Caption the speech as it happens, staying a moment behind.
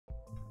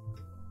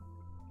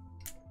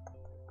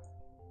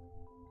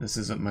This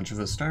isn't much of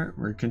a start.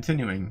 We're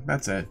continuing.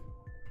 That's it.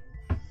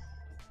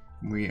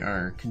 We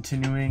are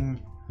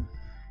continuing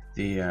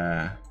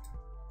the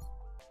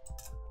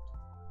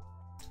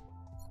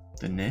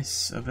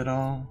ness of it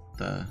all,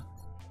 the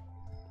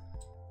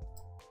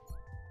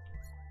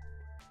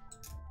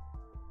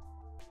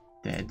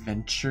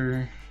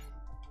adventure.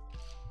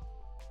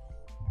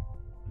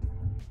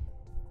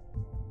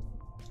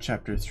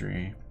 Chapter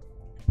 3.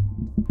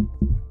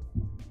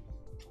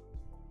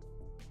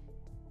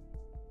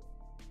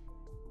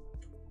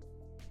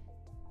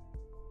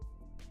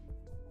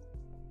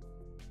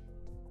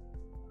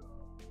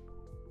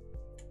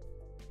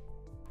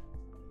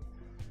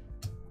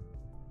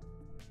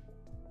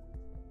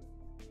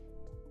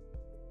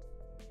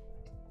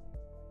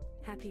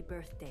 Happy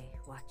birthday,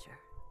 Watcher.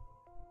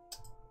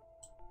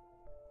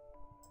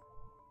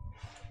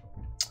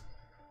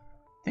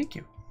 Thank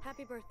you.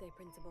 Happy birthday,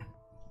 Principal.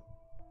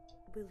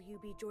 Will you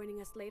be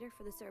joining us later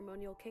for the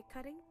ceremonial cake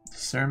cutting?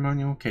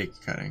 Ceremonial cake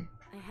cutting.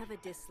 I have a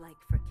dislike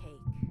for cake.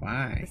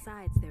 Why?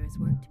 Besides, there is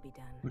work to be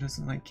done. Who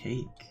doesn't like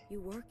cake?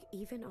 You work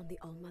even on the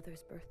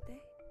All-Mother's birthday?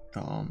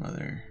 The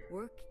All-Mother.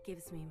 Work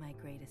gives me my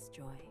greatest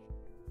joy.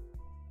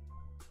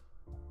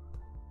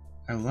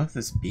 I love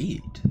this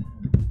beat.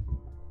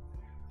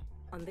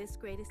 On this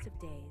greatest of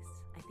days,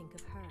 I think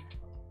of her,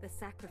 the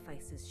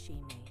sacrifices she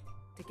made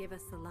to give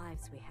us the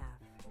lives we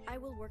have. I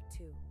will work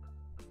too,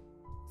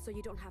 so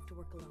you don't have to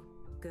work alone.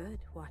 Good,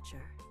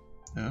 Watcher.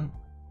 Oh.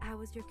 How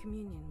was your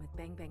communion with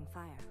Bang Bang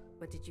Fire?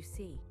 What did you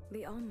see?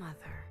 The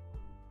All-Mother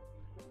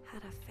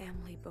had a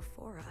family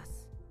before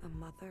us. A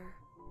mother,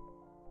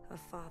 a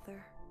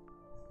father,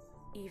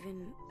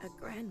 even a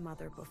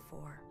grandmother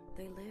before.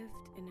 They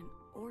lived in an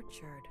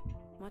orchard,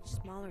 much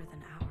smaller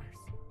than ours.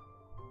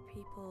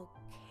 People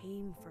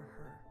came for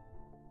her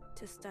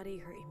to study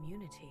her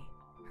immunity.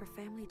 Her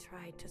family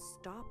tried to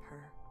stop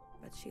her,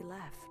 but she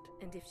left.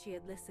 And if she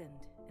had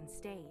listened and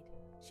stayed,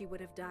 she would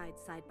have died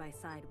side by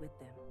side with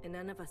them, and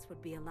none of us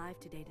would be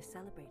alive today to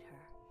celebrate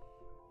her.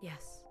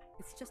 Yes.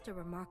 It's just a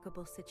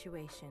remarkable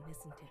situation,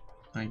 isn't it?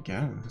 I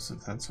guess,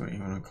 if that's what you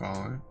want to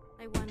call it.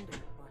 I wonder,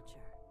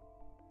 Watcher,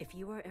 if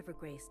you are ever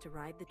graced to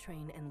ride the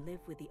train and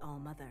live with the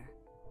All-Mother.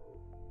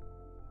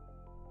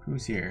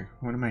 Who's here?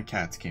 One of my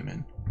cats came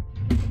in.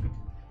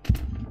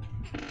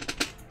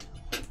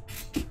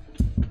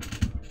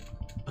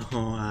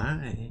 Oh,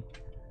 hi.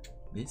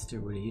 Mister,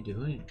 what are you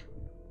doing?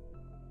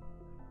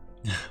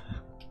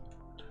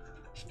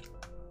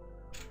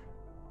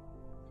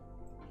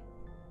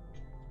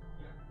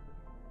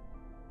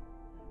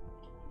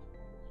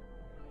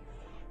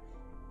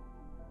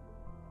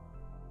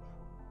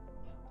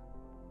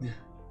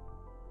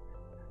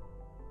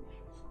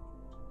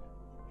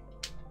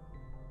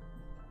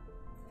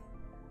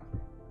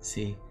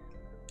 See?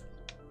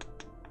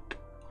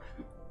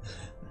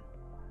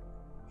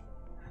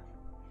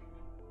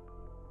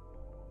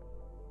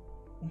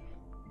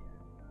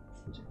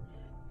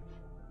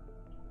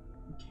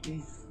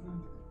 Okay.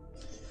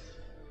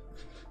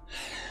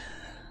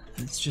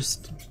 It's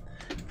just,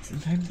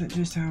 sometimes that's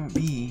just how it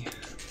be.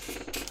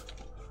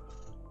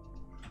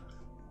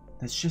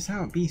 That's just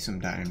how it be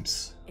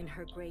sometimes. In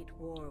her great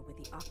war with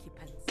the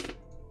occupants,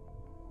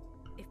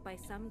 if by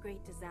some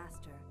great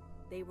disaster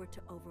they were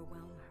to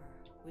overwhelm her,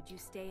 would you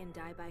stay and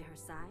die by her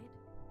side,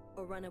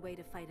 or run away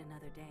to fight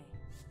another day?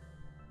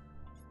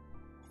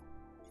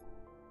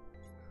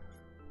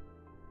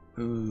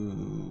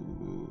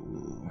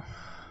 Ooh,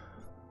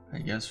 I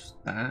guess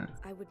that.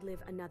 I would live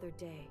another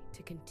day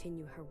to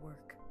continue her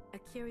work. A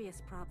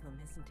curious problem,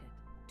 isn't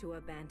it? To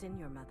abandon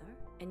your mother,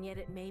 and yet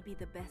it may be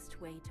the best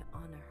way to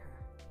honor her.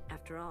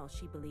 After all,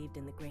 she believed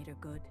in the greater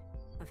good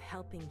of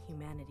helping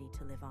humanity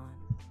to live on.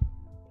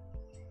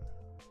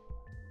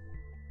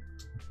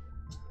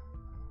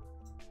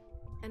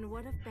 And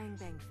what of Bang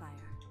Bang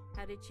Fire?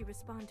 How did she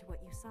respond to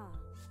what you saw?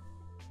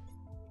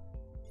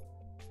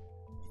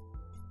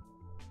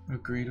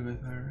 Agreed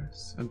with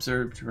Iris.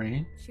 Observed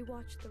rain. She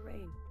watched the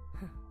rain.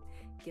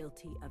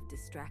 Guilty of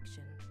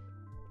distraction.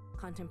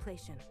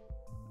 Contemplation.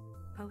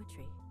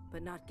 Poetry,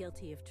 but not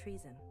guilty of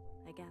treason,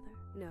 I gather?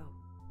 No.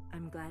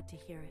 I'm glad to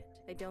hear it.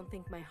 I don't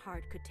think my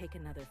heart could take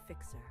another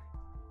fixer.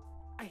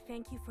 I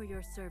thank you for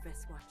your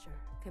service, Watcher.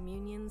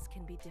 Communions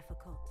can be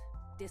difficult,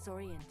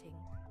 disorienting,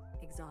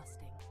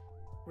 exhausting.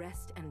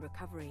 Rest and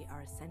recovery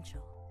are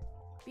essential.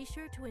 Be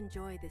sure to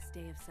enjoy this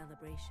day of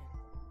celebration.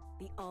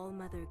 The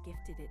All-Mother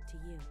gifted it to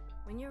you.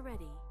 When you're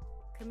ready,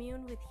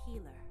 commune with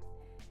Healer.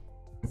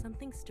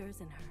 Something stirs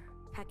in her.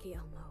 Heki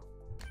Elmo.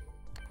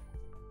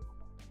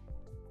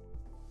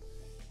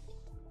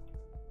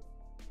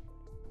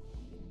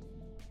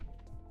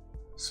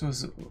 So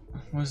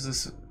what is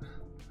this?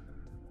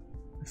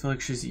 I feel like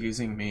she's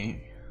using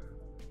me,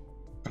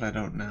 but I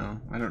don't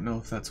know. I don't know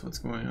if that's what's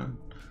going on.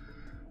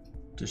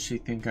 Does she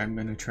think I'm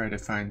gonna try to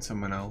find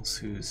someone else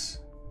who's...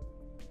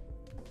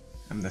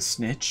 I'm the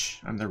snitch?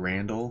 I'm the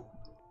Randall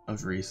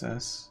of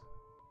Recess?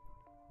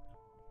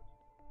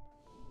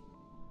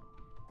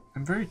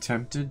 I'm very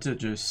tempted to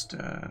just,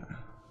 how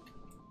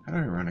do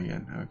I run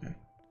again? Okay.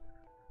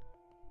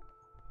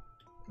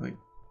 Like,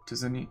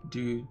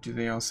 do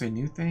they all say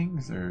new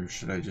things, or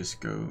should I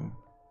just go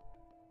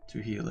to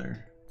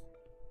healer?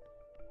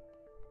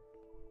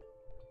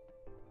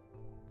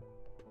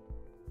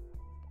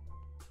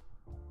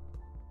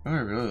 Oh, I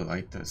really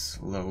like this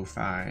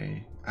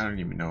lo-fi. I don't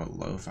even know what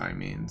lo-fi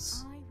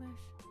means. I wish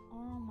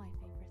all my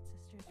favorite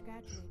sisters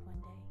graduate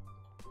one day.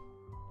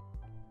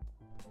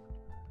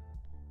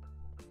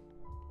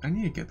 I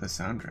need to get the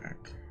soundtrack.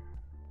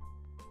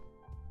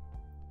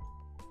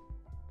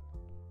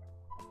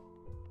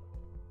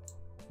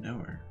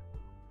 Nowhere.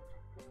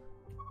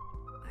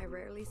 I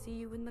rarely see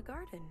you in the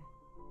garden.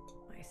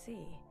 I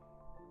see.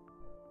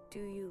 Do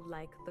you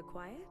like the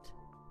quiet?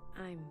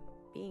 I'm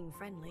being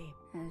friendly.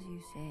 As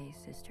you say,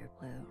 Sister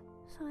Blue,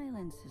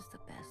 silence is the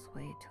best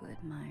way to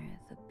admire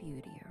the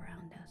beauty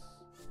around us.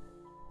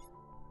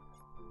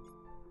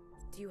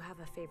 Do you have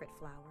a favorite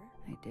flower?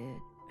 I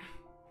did.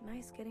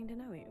 Nice getting to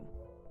know you.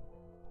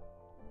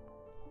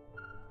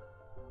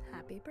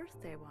 Happy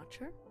birthday,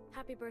 Watcher.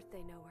 Happy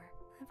birthday, Knower.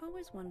 I've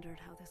always wondered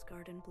how this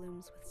garden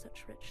blooms with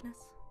such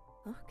richness.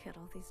 Look at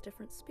all these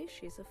different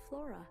species of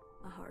flora.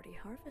 A hearty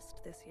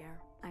harvest this year.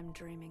 I'm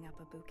dreaming up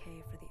a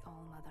bouquet for the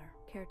All-Mother.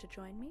 Care to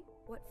join me?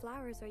 What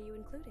flowers are you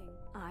including?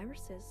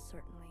 Irises,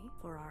 certainly,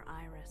 for our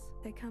iris.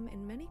 They come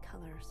in many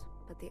colors,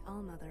 but the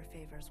All-Mother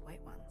favors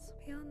white ones.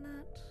 Beyond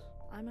that,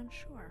 I'm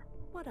unsure.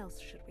 What else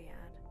should we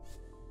add?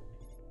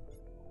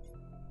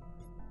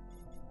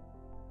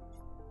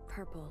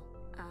 Purple.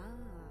 Ah,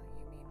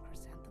 you mean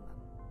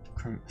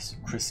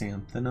chrysanthemum.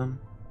 Chrysanthemum?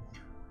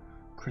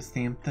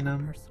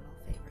 Chrysanthemum? Personal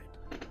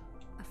favorite.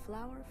 A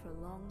flower for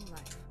long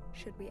life.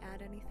 Should we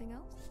add anything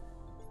else?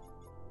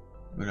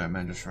 Would I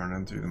mind just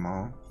running through them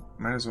all?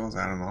 Might as well as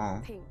add them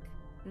all. Pink.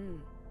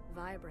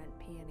 Vibrant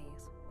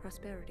peonies.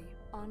 Prosperity.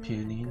 Honor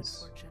Peonies. and good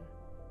fortune.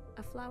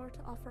 A flower to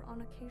offer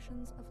on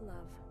occasions of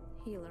love.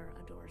 Healer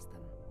adores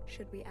them.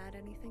 Should we add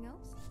anything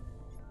else?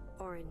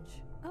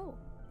 Orange. Oh,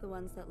 the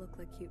ones that look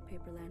like cute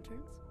paper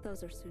lanterns?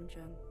 Those are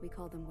sunjung. We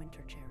call them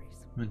winter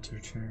cherries. Winter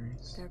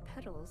cherries. Their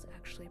petals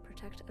actually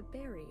protect a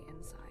berry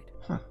inside.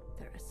 Huh.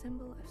 They're a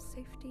symbol of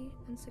safety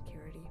and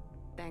security.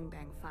 Bang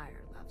Bang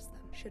Fire loves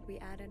them. Should we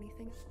add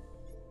anything?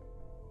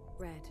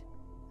 Red.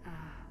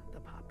 Ah, the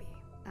poppy.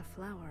 A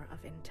flower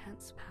of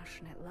intense,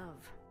 passionate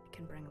love. It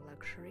can bring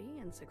luxury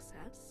and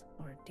success,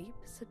 or deep,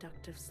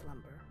 seductive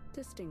slumber.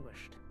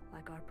 Distinguished,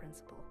 like our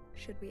principal.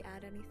 Should we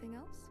add anything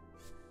else?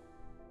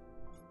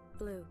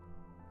 Blue.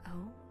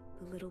 Oh,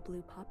 the little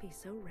blue poppy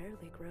so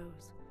rarely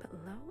grows. But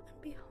lo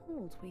and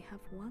behold, we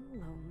have one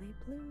lonely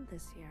bloom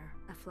this year.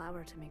 A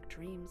flower to make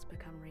dreams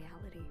become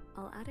reality.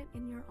 I'll add it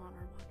in your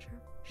honor,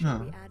 Watcher.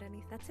 Should we add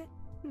any? That's it?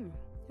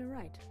 You're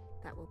right.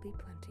 That will be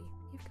plenty.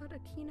 You've got a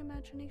keen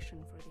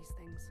imagination for these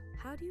things.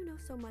 How do you know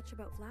so much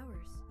about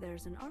flowers?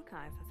 There's an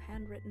archive of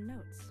handwritten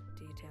notes,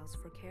 details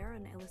for care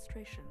and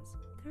illustrations.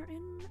 They're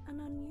in an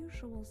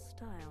unusual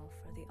style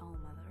for the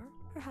All-Mother,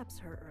 perhaps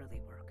her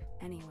early work.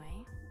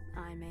 Anyway,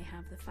 I may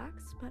have the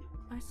facts, but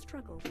I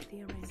struggle with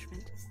the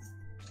arrangement.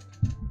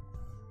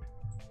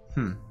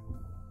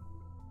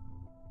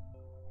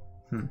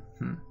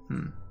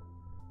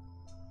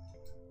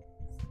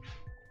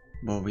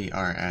 Well, we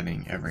are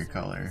adding every Sorry,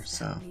 color, just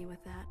so. help me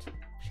with that.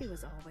 She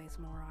was always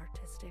more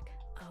artistic.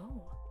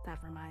 Oh,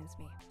 that reminds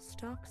me.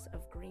 Stalks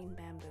of green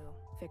bamboo.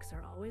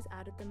 Fixer always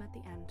added them at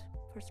the end,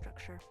 for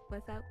structure.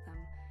 Without them,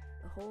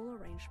 the whole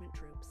arrangement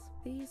droops.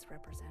 These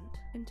represent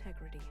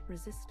integrity,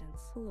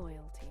 resistance,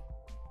 loyalty.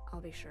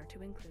 I'll be sure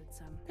to include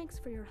some. Thanks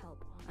for your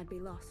help. I'd be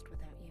lost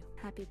without you.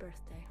 Happy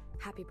birthday.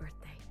 Happy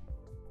birthday.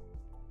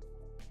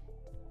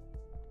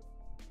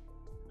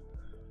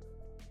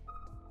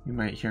 You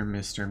might hear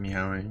Mr.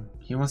 meowing.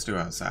 He wants to go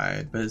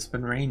outside, but it's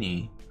been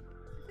rainy.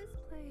 This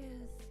play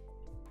is...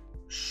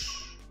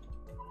 Shh.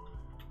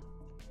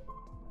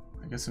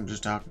 I guess I'm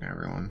just talking to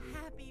everyone.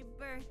 Happy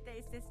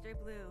birthday, Sister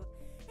Blue.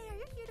 Hey, are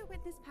you here to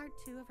witness part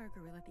 2 of our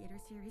Guerrilla Theater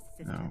series,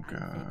 Sister Oh,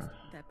 God.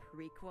 Unfixed, the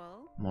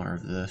prequel? More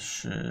of this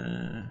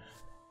shit.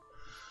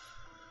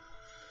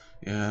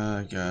 Yeah,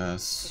 I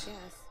guess.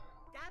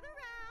 Gather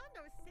round,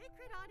 our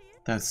sacred audience.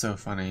 That's so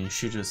funny.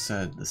 She just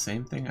said the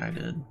same thing I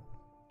did.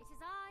 It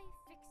is I,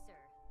 Fixer.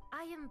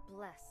 I am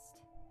blessed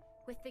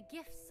with the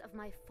gifts of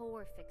my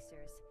 4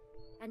 Fixers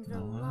and the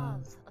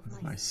love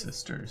of my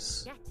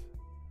sisters. Yet,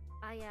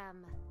 I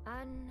am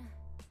unsatisfied.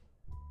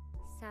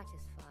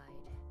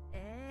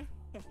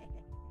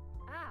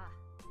 Ah,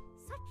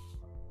 such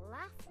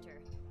laughter.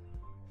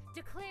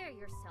 Declare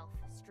yourself,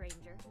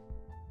 stranger.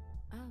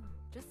 Oh,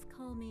 just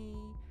call me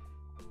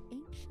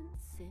Ancient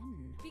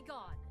Sin.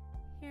 Begone.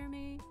 Hear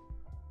me?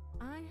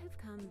 I have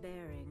come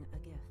bearing a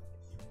gift.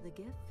 The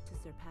gift to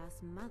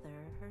surpass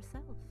Mother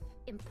herself.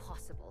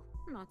 Impossible.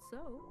 Not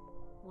so.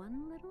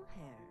 One little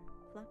hair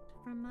plucked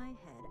from my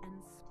head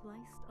and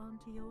spliced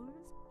onto yours.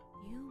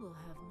 You will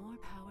have more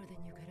power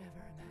than you could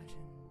ever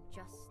imagine.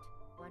 Just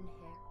one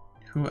hair.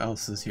 Who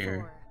else is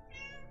here?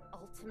 For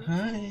ultimate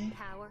Hi.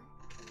 power.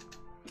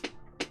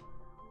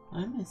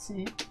 Hi,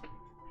 Missy.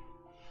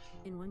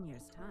 In 1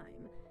 year's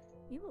time,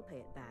 you will pay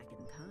it back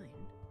in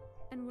kind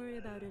and worry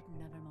about it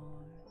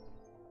nevermore.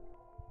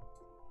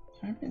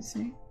 Hi,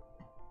 Missy.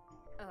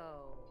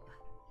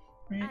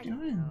 What are you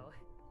doing? know.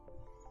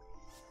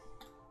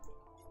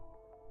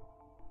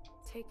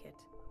 Take it.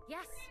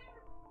 Yes,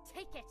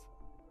 take it.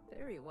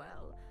 Very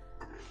well.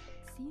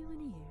 See you in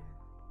a year.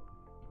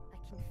 I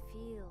can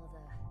feel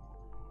the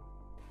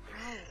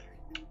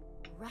power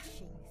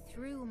rushing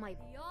through my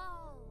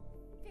all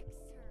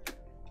fixer.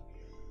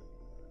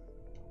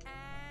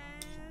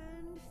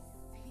 And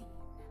scene.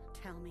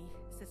 Tell me,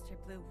 Sister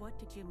Blue, what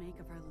did you make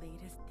of our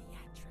latest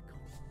theatrical?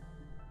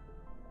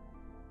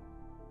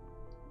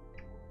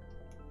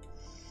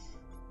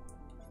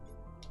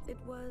 It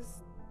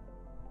was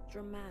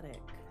dramatic.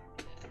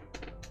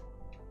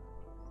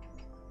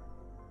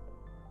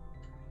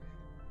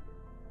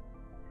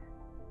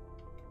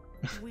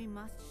 We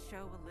must show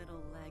a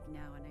little leg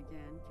now and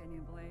again. Can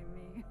you blame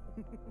me?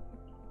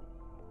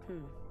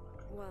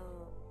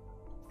 Well,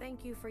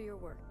 thank you for your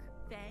work.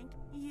 Thank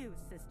you,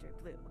 Sister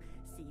Blue.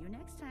 See you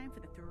next time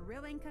for the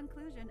thrilling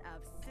conclusion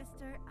of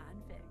Sister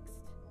Unfixed.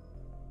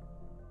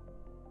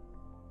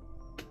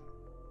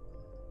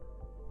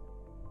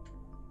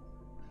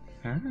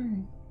 Hi.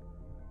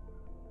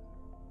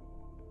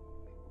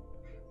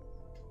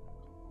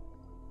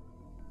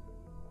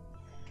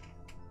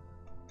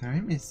 Hi,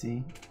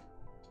 Missy.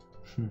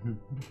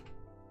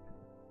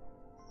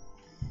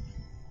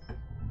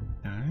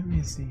 Hi,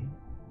 Missy.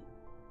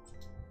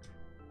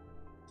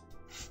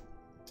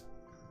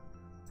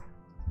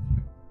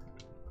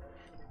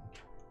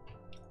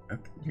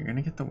 Okay, you're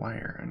gonna get the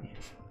wire on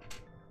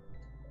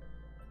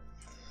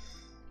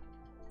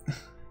you.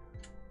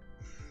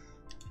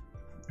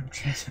 I'm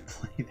trying to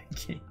play the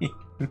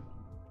game.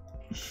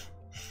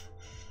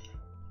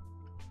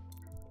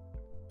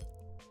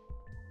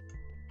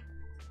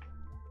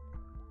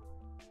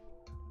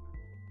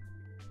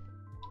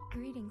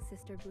 Greetings,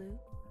 Sister Blue.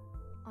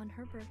 On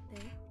her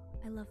birthday,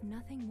 I love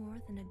nothing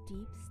more than a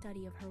deep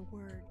study of her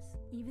words.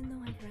 Even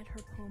though I've read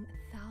her poem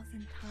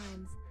 1,000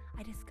 times,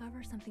 I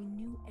discover something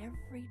new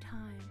every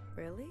time.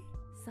 Really?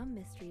 Some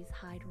mysteries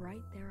hide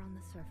right there on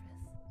the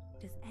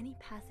surface. Does any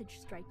passage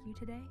strike you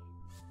today?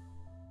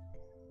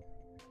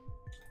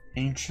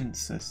 Ancient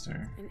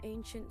sister. An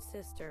ancient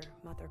sister,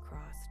 Mother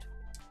crossed.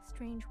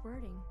 Strange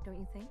wording, don't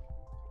you think?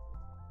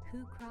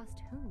 Who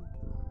crossed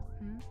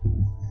whom?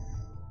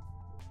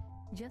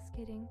 Just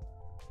kidding.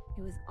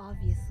 It was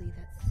obviously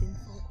that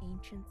sinful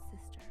ancient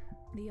sister.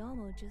 The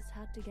Almo just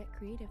had to get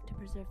creative to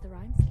preserve the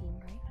rhyme scheme,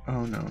 right?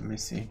 Oh no,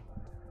 Missy.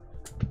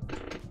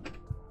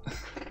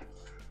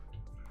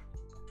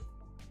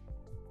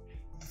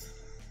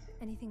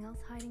 Anything else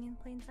hiding in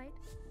plain sight?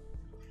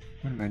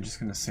 What am I just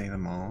gonna say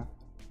them all?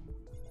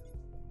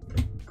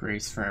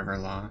 Grace forever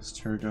lost,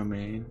 her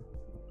domain.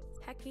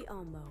 Heki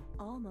Almo.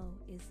 Almo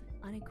is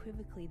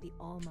unequivocally the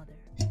All-Mother,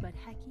 but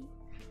Heki?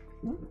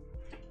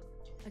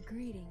 A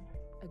greeting,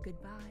 a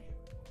goodbye,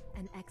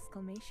 an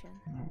exclamation.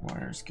 The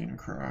wires getting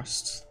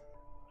crossed,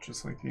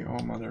 just like the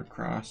All-Mother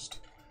crossed.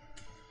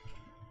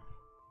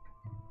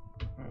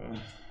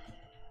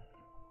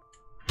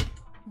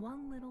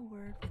 One little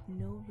word with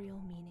no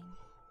real meaning,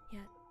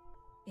 yet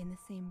in the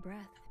same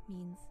breath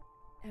means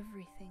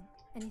everything.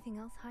 Anything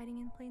else hiding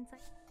in plain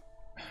sight?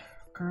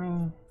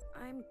 Girl.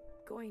 I'm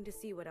going to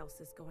see what else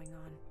is going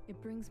on.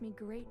 It brings me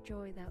great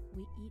joy that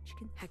we each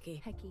can...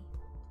 Heki. Heki.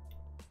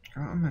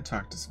 Girl, I'm gonna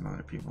talk to some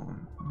other people,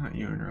 not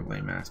you and your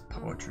lame-ass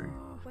poetry.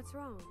 What's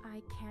wrong?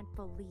 I can't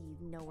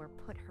believe Nowhere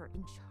put her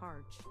in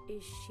charge.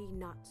 Is she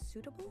not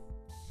suitable?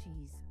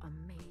 She's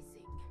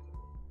amazing.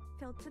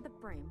 Filled to the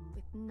brim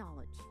with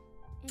knowledge.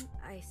 And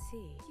I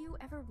see. do you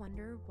ever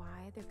wonder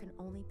why there can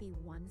only be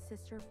one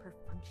sister per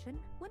function?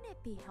 Wouldn't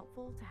it be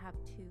helpful to have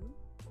 2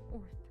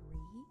 or 3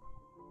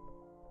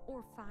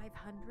 or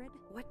 500?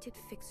 What did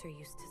Fixer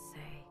used to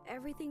say?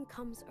 Everything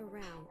comes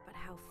around, but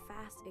how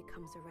fast it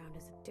comes around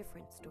is a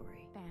different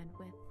story.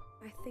 Bandwidth?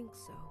 I think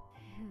so.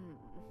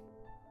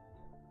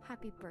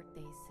 Happy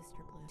birthday,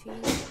 Sister To Blue.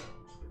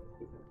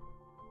 you?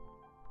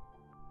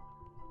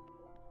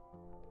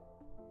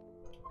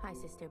 Hi,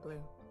 Sister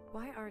Blue.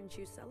 Why aren't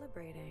you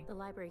celebrating? The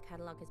library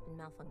catalog has been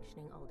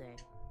malfunctioning all day.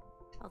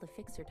 All the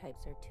fixer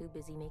types are too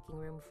busy making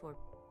room for,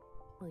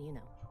 well, you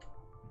know.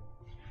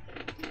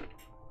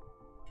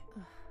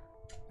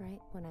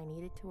 Right when I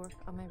needed to work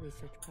on my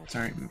research project.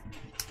 Sorry,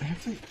 I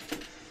have to...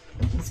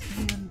 He's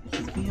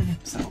being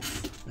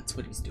himself. That's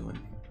what he's doing.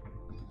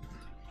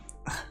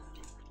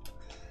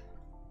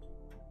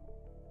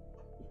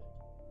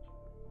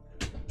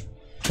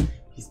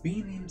 He's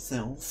being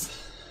himself.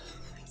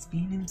 He's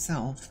being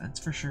himself, that's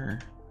for sure.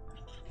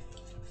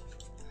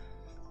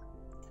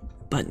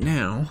 But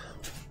now...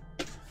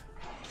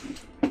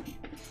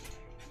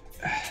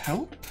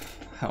 Help?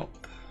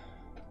 Help.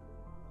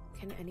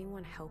 Can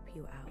anyone help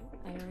you out?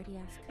 I already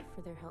asked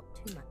for their help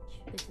too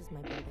much. This is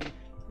my burden.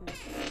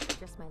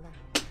 Just my luck.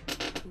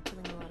 I'll be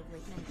pulling a lot of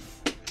late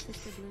nights.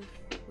 Sister Blue,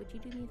 would you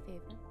do me a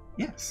favor?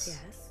 Yes.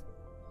 Yes?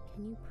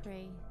 Can you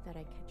pray that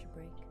I catch a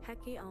break?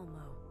 Heki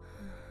Almo.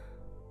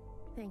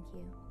 Thank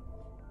you.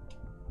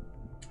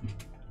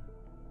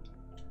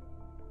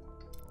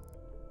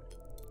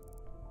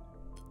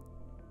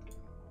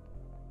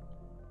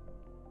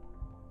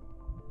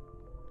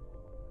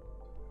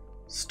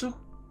 Still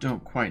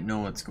don't quite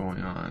know what's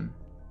going on.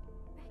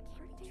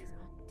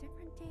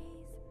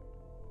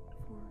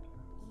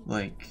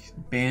 Like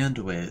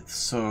bandwidth,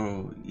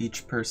 so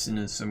each person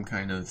is some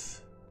kind of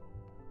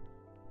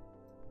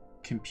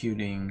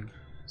computing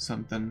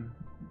something.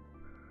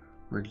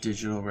 We're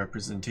digital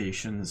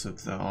representations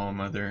of the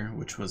All-Mother,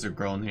 which was a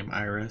girl named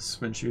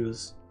Iris when she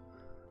was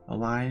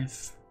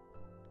alive.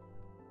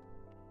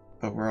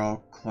 But we're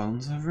all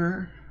clones of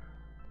her?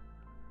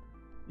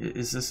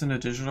 Is this in a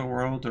digital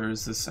world, or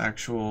is this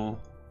actual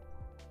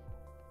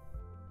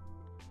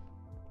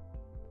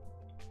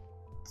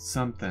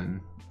something?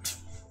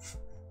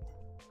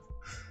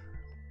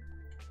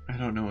 I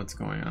don't know what's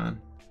going on.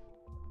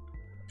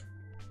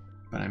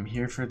 But I'm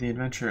here for the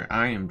adventure.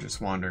 I am just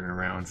wandering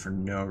around for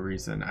no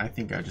reason. I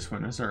think I just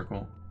went in a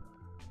circle.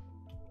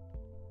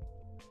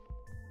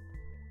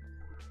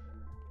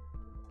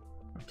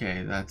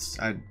 Okay,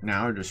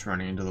 now I'm just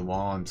running into the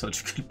wall. I'm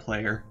such a good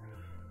player.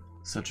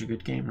 Such a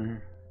good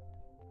gamer.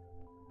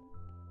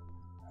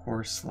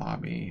 Horse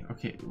lobby.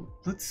 Okay,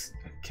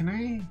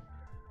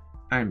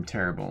 I'm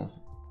terrible.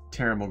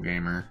 Terrible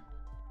gamer.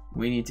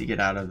 We need to get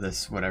out of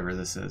this, whatever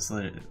this is.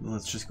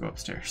 Let's just go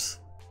upstairs.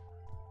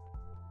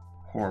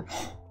 Horrible.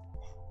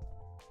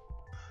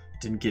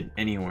 Didn't get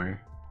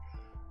anywhere.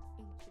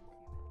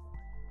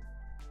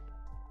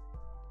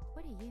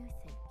 What do you think?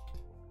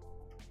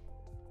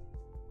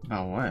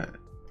 About what?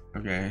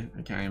 Okay,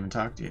 I can't even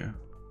talk to you.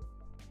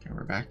 Okay,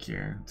 we're back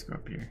here. Let's go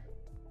up here.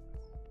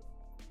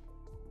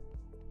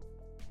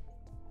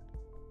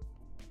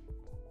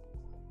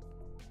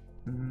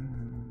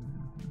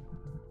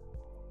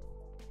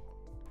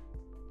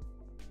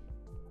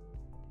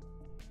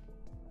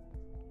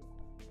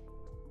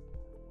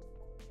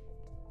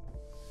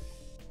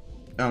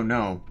 Oh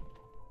no.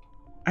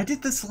 I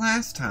did this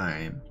last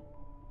time.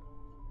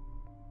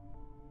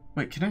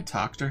 Wait, can I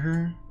talk to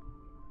her?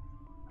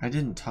 I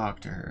didn't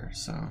talk to her,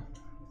 so.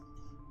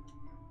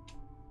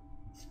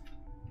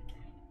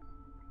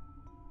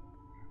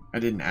 I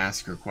didn't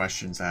ask her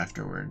questions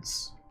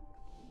afterwards.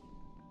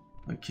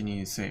 Like, can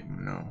you say,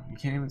 no, you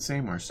can't even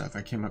say more stuff.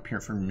 I came up here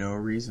for no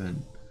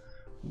reason.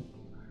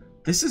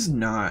 This is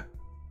not,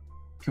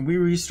 can we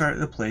restart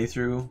the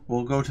playthrough?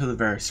 We'll go to the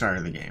very start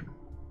of the game.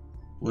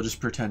 We'll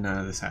just pretend none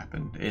of this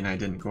happened and I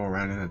didn't go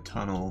around in a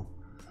tunnel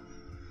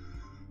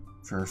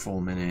for a full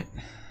minute.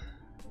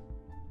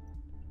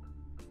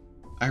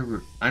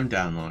 I'm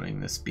downloading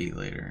this beat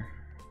later.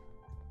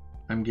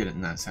 I'm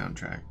getting that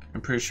soundtrack. I'm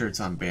pretty sure it's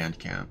on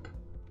Bandcamp.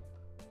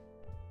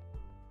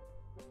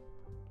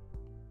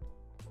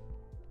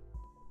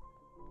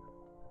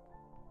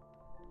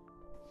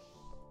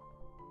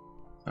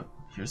 Oh,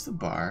 here's the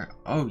bar.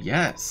 Oh,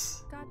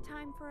 yes. Got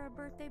time for a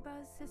birthday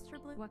buzz, Sister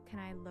Blue? What can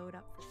I load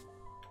up for?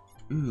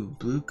 Ooh,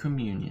 Blue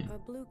Communion. A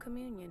blue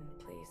communion,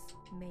 please.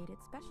 Made it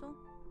special,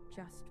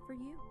 just for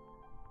you.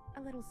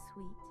 A little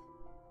sweet,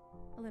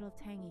 a little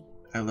tangy.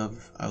 I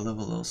love a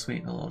little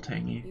sweet and a little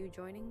tangy. You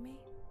joining me?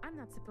 I'm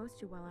not supposed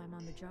to while I'm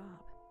on the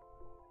job,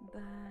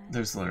 but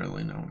There's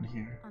literally no one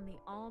here. on the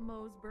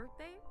almost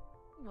birthday?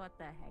 What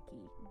the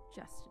hecky?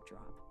 Just a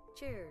drop.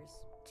 Cheers.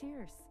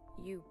 Cheers.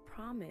 You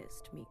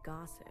promised me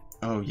gossip.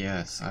 Oh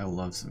yes, I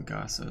love some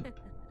gossip.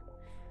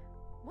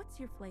 What's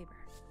your flavor?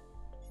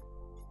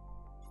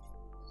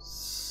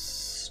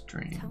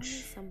 Strange. Tell me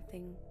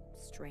something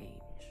strange.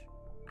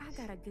 I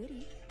got a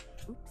goodie.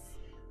 Oops.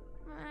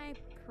 I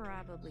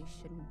probably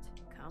shouldn't.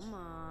 Come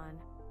on.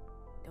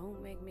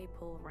 Don't make me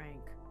pull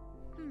rank.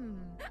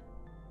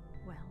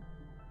 Well,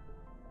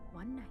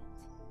 one night,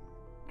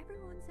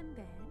 everyone's in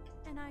bed,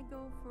 and I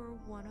go for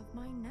one of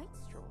my night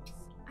strolls.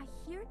 I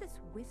hear this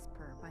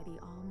whisper by the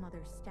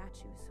All-Mother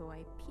statue, so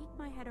I peek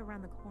my head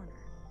around the corner.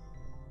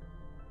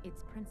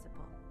 It's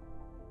Principal,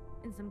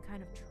 in some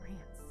kind of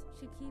trance.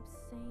 She keeps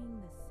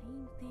saying the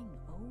same thing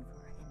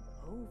over and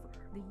over.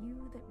 The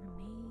you that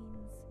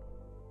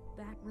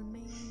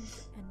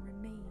remains and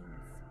remains.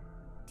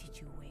 Did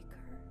you wake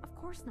her? Of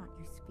course not,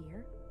 you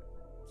sphere.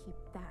 Keep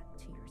that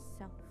to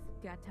yourself.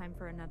 Got time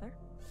for another?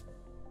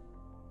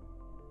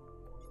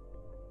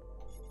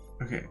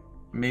 Okay,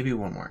 maybe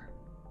one more.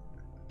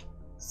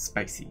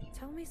 Spicy.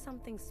 Tell me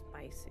something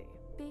spicy.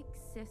 Big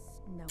sis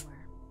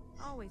knower.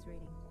 Always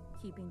reading.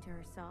 Keeping to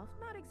herself.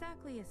 Not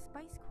exactly a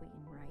spice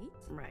queen, right?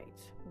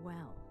 Right.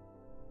 Well,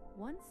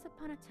 once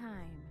upon a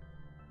time,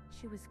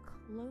 she was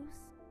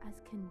close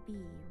as can be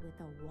with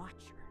a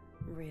watcher.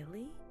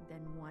 Really?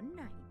 Then one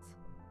night,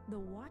 the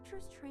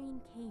watcher's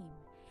train came,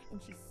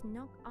 and she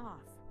snuck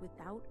off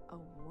without a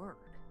word.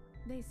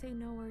 They say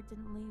Nowhere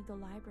didn't leave the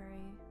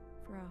library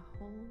for a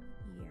whole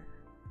year.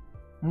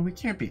 Well, we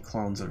can't be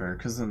clones of her,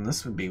 because then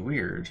this would be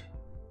weird.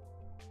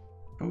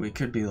 But we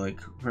could be like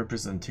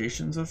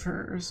representations of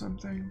her or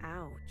something.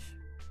 Ouch.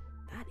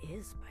 That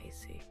is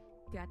spicy.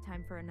 Got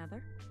time for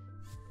another?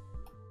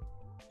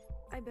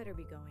 I better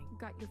be going.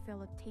 Got your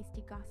fill of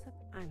tasty gossip?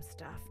 I'm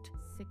stuffed.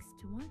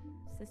 6-1,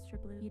 Sister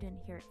Blue. You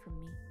didn't hear it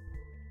from me.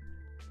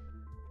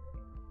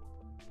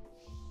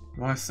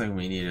 The last thing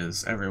we need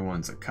is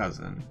everyone's a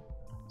cousin.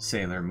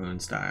 Sailor Moon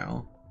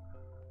style.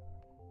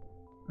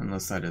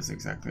 Unless that is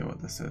exactly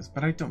what this is,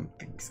 but I don't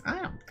think so. I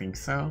don't think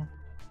so.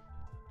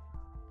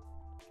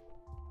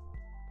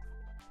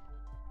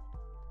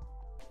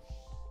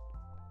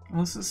 Oh,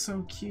 this is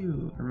so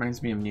cute.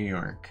 Reminds me of New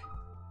York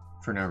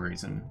for no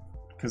reason,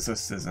 because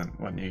this isn't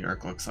what New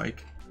York looks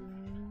like.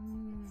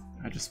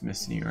 I just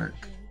miss New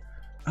York.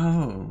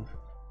 Oh.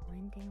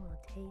 One day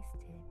we'll taste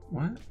it.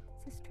 What?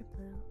 Sister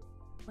Blue,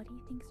 what do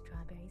you think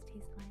strawberries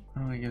taste like?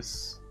 Oh, I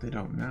guess they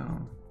don't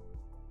know.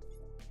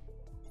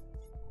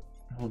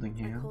 Holding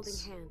hands. Like holding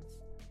hands.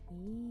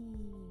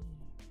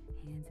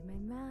 Hands in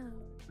my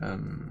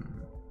mouth.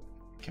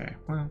 Okay,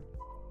 well.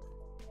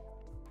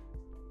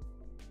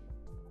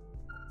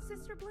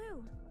 Sister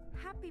Blue,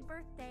 happy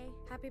birthday.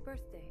 Happy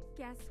birthday.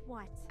 Guess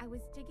what? I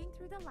was digging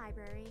through the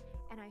library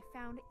and I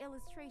found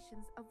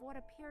illustrations of what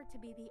appeared to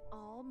be the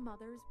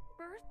All-Mother's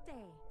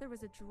birthday. There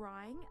was a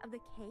drawing of the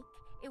cake.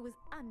 It was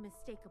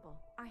unmistakable.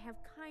 I have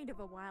kind of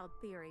a wild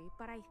theory,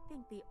 but I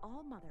think the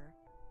All-Mother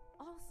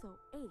also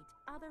ate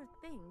other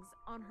things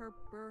on her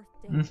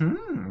birthday.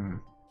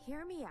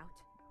 Hear me out.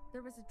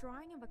 There was a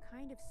drawing of a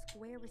kind of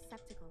square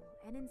receptacle,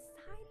 and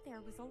inside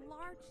there was a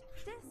large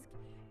disc.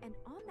 And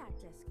on that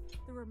disc,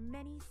 there were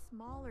many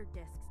smaller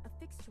discs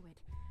affixed to it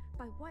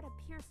by what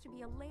appears to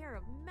be a layer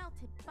of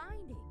melted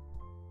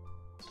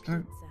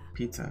binding.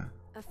 Pizza.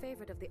 A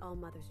favorite of the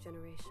All-Mother's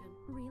generation.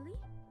 Really?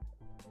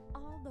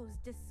 All those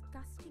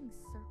disgusting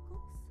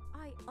circles?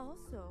 I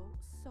also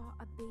saw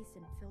a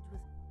basin filled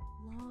with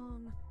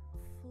long,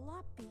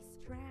 floppy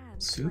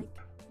strands. Soup?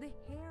 Like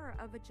the hair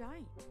of a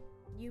giant.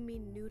 You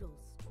mean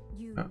noodles?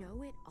 You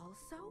know it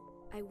also?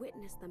 I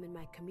witnessed them in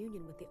my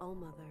communion with the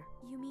All-Mother.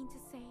 You mean to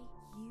say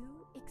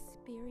you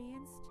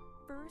experienced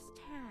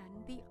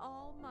firsthand the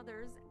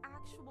All-Mother's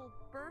actual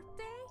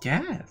birthday?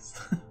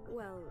 Yes.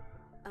 Well,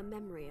 a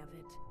memory of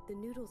it. The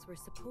noodles were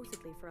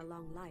supposedly for a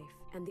long life,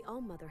 and the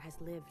All-Mother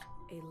has lived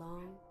a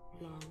long,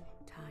 long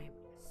time.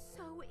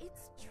 So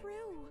it's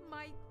true.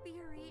 My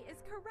theory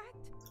is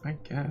correct. I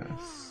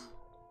guess.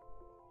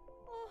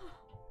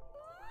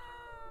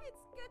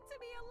 It's good to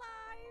be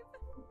alive.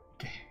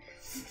 Okay.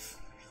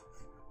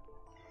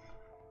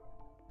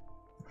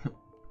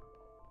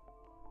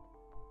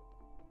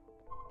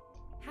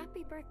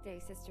 Happy birthday,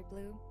 Sister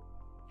Blue.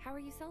 How are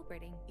you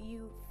celebrating?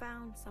 You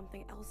found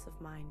something else of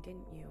mine,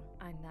 didn't you?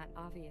 I'm that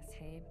obvious,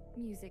 Habe.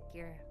 Music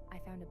gear. I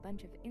found a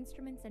bunch of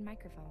instruments and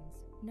microphones.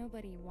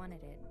 Nobody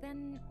wanted it.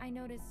 Then I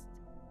noticed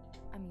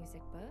a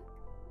music book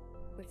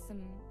with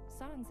some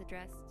songs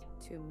addressed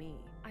To me.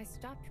 I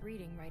stopped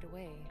reading right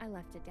away. I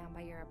left it down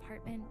by your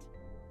apartment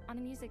on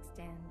a music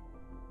stand.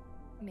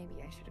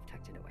 Maybe I should have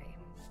tucked it away.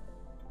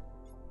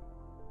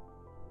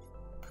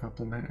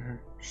 Compliment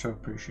her. Show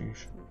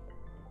appreciation.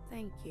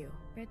 Thank you.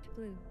 Red to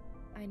Blue,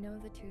 I know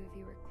the two of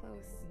you were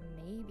close.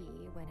 Maybe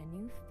when a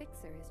new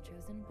fixer is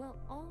chosen, we'll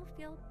all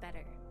feel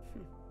better.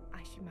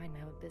 I should mind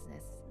my own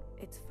business.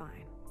 It's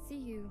fine. See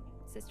you,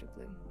 Sister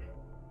Blue.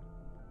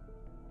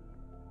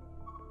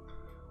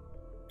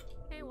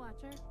 Hey,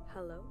 Watcher.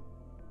 Hello?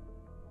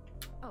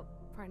 Oh,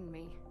 pardon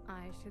me.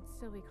 I should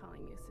still be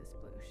calling you Sis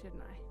Blue,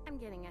 shouldn't I? I'm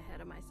getting ahead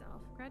of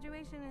myself.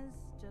 Graduation is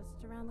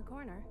just around the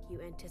corner.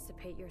 You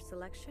anticipate your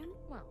selection?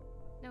 Well,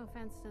 no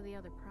offense to the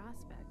other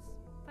prospects,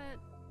 but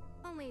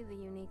only the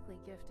uniquely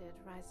gifted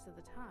rise to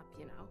the top,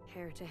 you know?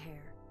 Hair to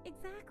hair.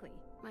 Exactly.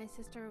 My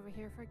sister over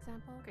here, for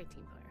example, great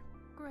team player.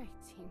 Great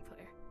team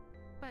player.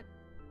 But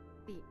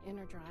the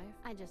inner drive,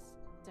 I just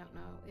don't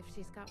know if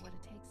she's got what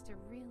it takes to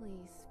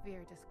really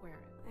sphere to square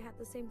it. I had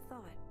the same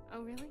thought.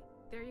 Oh, really?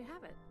 There you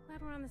have it.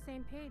 Glad we're on the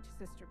same page,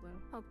 Sister Blue.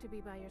 Hope to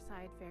be by your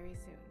side very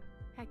soon.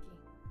 Hecky.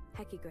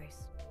 Hecky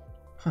Grace.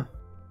 Huh.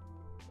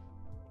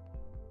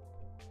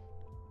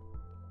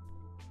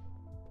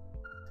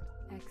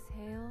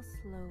 Exhale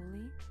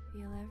slowly.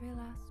 Feel every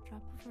last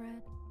drop of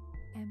red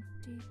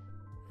empty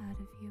out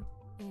of you.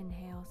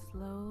 Inhale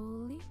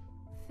slowly.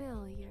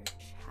 Fill your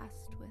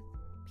chest with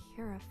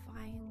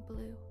purifying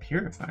blue.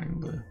 Purifying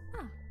blue.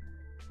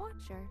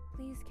 Watcher,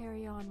 please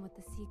carry on with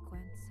the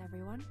sequence,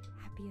 everyone.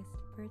 Happiest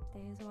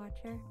birthdays,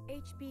 Watcher.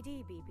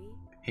 HBD,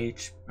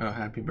 BB. Oh,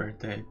 happy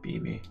birthday,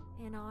 BB.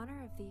 In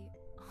honor of the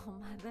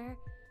All-Mother,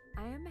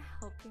 I am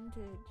helping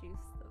to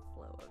juice the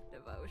flow of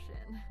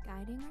devotion,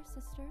 guiding our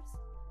sisters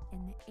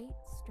in the 8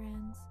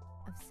 strands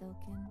of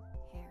silken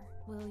hair.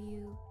 Will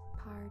you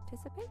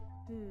participate?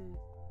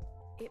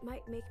 It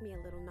might make me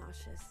a little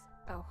nauseous.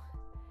 Oh,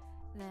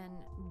 then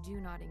do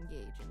not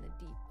engage in the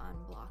deep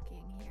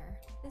unblocking here.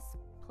 This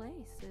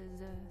place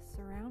is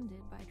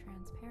surrounded by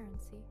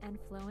transparency, and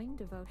flowing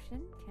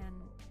devotion can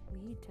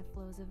lead to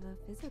flows of a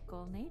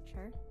physical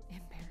nature.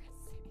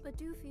 Embarrassing. But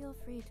do feel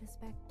free to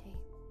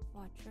spectate,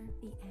 Watcher.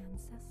 The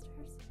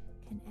ancestors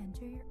can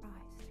enter your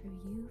eyes through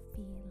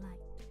UV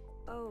light.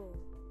 Oh,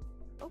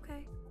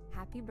 okay.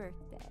 Happy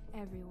birthday,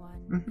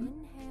 everyone.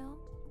 Inhale.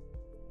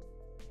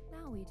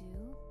 Now we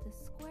do the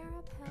square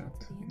upheld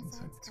to the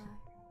inside sky.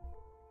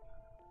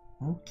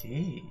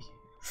 Okay.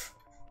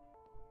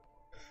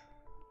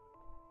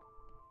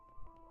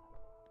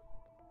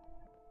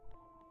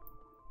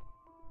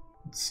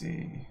 Let's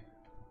see.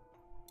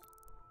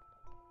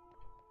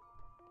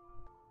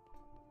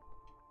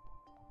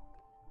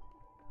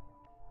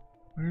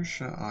 Where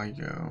should I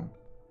go? I'm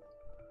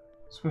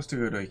supposed to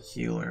go to a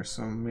healer,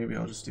 so maybe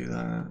I'll just do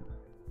that.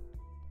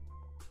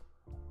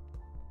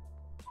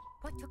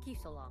 What took you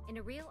so long? In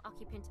a real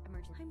occupant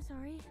emergency. I'm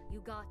sorry. You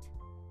got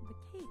The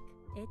cake.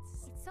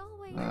 it's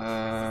always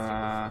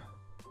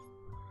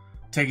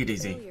Take it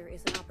easy. Failure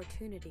is an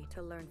opportunity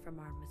to learn from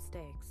our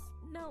mistakes.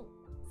 No,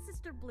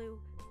 Sister Blue.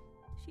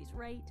 She's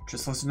right.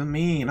 Just listen to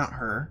me, not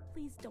her.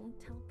 Please don't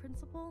tell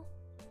Principal.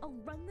 I'll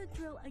run the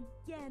drill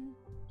again.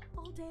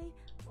 All day,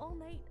 all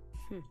night.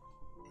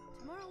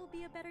 Tomorrow will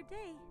be a better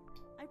day.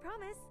 I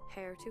promise.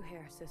 Hair to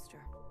hair, sister.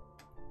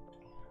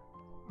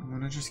 I'm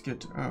gonna just get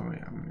to, oh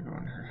yeah, I'm gonna go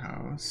in her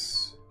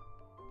house.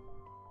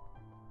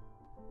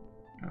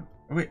 Oh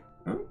wait,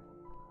 oh,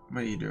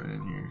 what are you doing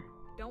in here?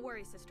 Don't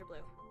worry, Sister Blue.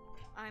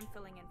 I'm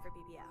filling in for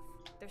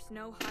BBF. There's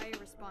no higher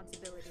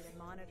responsibility than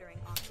monitoring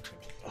occupant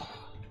activity.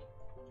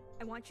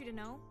 I want you to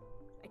know,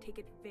 I take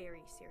it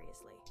very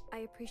seriously. I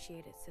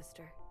appreciate it,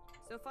 sister.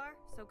 So far,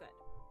 so good.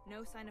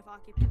 No sign of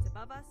occupants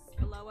above us,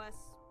 below us,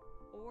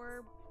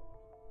 or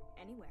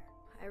anywhere.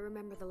 I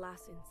remember the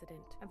last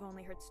incident. I've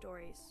only heard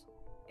stories.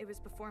 It was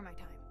before my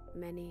time.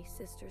 Many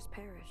sisters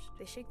perished.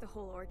 They shake the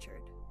whole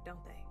orchard,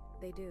 don't they?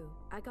 They do.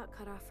 I got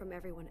cut off from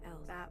everyone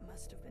else. That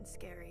must have been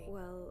scary.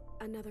 Well,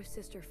 another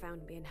sister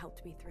found me and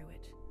helped me through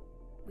it.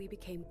 We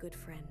became good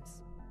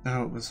friends.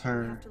 Oh, it was We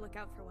her. have to look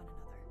out for one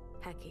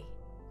another. Pecky,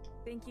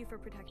 Thank you for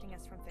protecting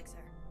us from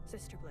Fixer,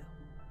 Sister Blue.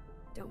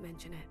 don't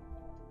mention it.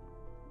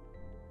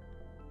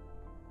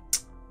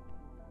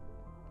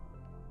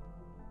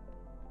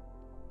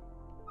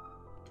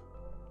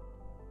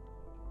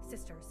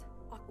 Sisters,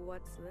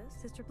 What's this?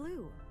 Sister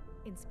Blue.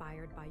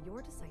 Inspired by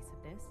your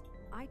decisiveness,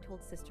 I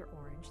told Sister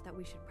Orange that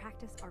we should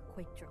practice our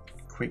quake drills.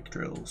 Quake She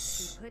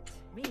drills. put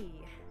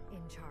me in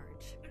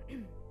charge.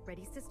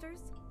 Ready, sisters?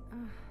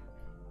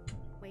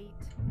 Wait,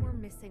 we're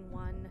missing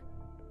one.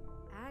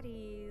 At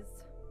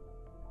ease.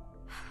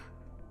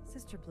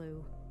 Sister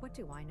Blue, what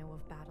do I know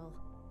of battle?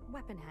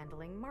 Weapon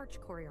handling, march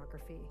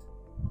choreography.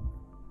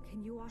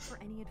 Can you offer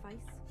any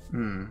advice?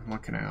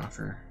 What can I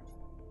offer?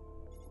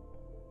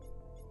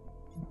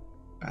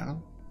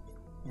 Battle?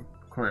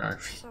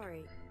 Choreography.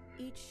 Sorry,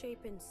 each shape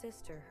and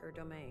sister her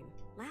domain.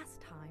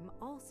 Last time,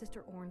 all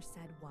Sister Orange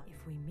said was,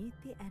 if we meet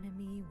the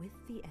enemy with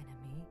the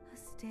enemy, a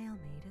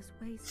stalemate is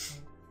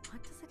wasted.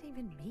 What does it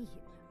even mean?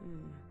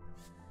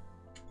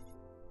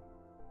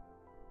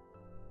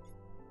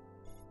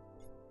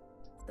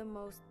 The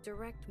most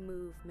direct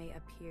move may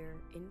appear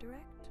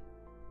indirect?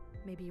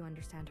 Maybe you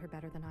understand her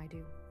better than I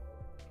do.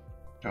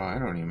 Oh, I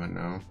don't even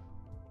know.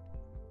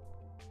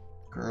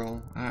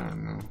 Girl, I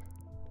don't know.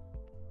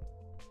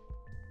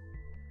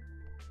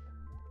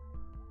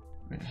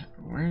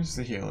 Where's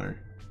the healer?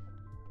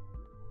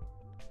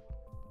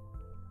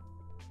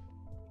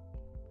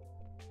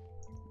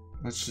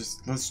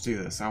 Let's do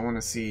this. I want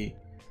to see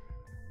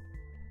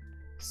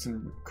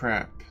some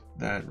crap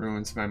that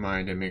ruins my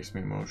mind and makes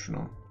me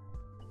emotional.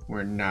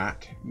 We're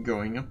not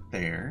going up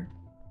there.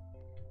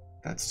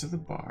 That's to the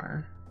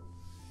bar.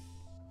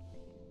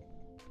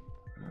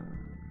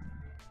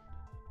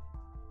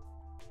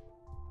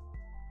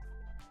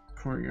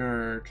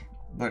 Courtyard,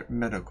 like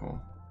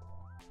medical.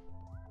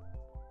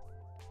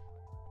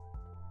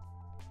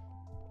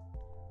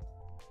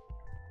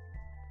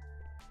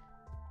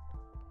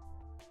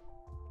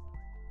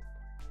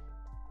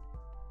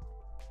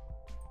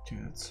 Okay,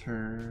 that's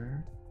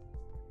her.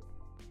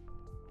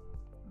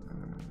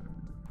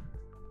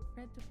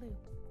 Red to blue.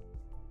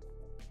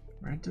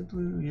 Red to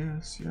blue,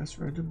 yes,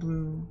 red to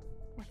blue.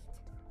 Wait.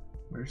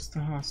 Where's the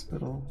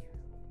hospital?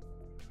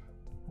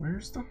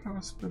 Where's the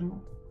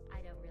hospital? I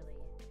don't really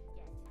get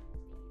theater.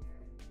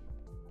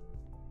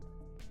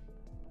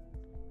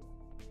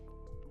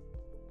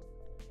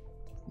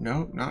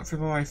 Nope, not for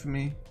the life of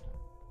me.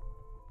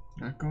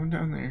 Not going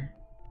down there.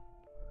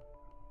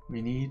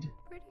 We need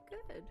Pretty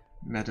good.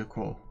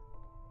 medical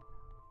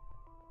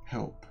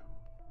help.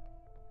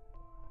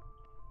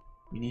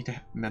 We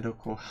need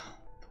medical help.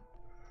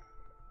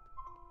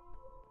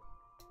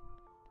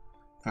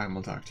 Fine,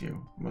 we'll talk to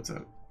you. What's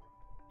up?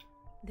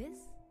 This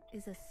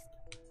is a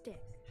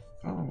stick.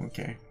 Oh,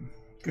 okay.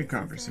 Good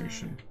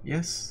conversation.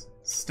 Yes,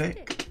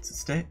 stick. It's a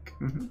stick.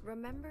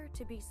 Remember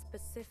to be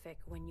specific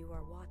when you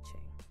are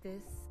watching.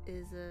 This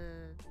is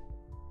a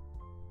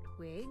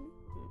twig?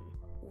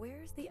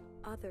 Where's the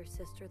other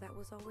sister that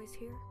was always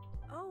here?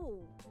 Oh,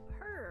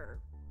 her.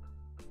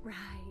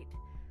 Right.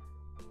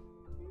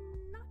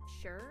 Not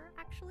sure,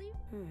 actually.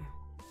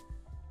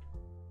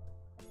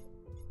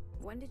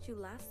 When did you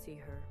last see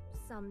her?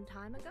 Some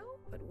time ago?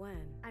 But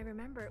when? I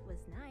remember it was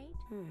night.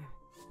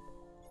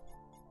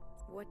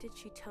 What did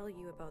she tell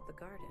you about the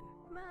garden?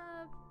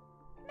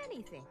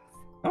 Many things.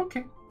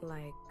 Okay.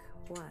 Like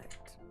what?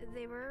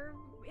 They were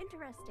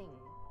interesting.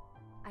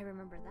 I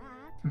remember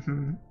that.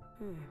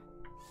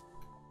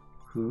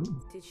 Who?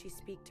 Did she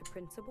speak to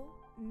Principal?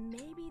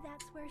 Maybe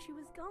that's where she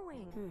was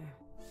going.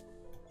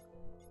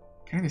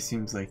 Kind of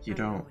seems like you I'm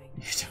don't. going.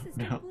 You don't Sister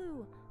know.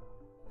 Blue,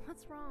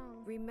 what's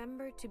wrong?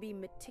 Remember to be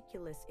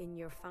meticulous in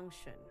your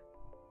function.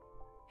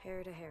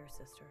 Hair to hair,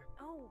 sister.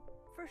 Oh,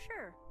 for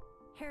sure.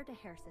 Hair to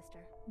hair, sister.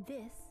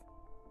 This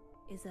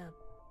is a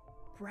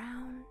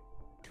brown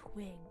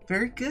twig.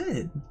 Very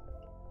good.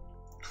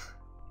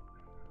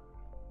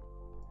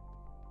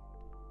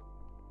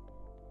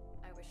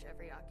 I wish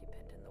every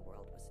occupant in the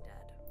world was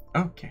dead.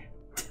 Okay.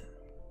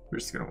 We're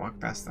just gonna walk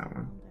past that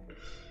one.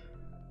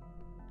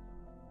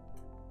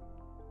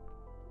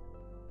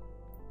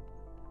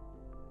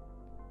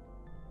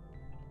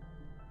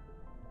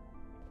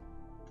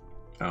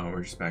 Oh,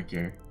 we're just back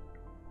here.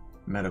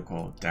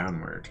 Medical,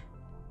 downward.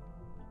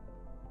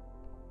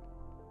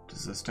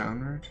 Does this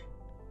downward?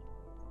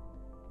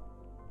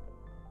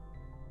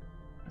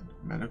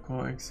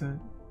 Medical exit?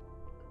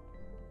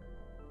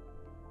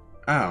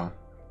 Oh.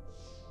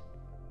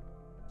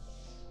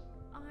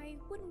 I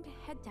wouldn't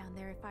head down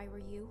there if I were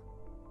you.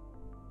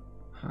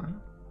 Huh?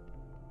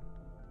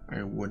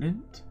 I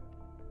wouldn't?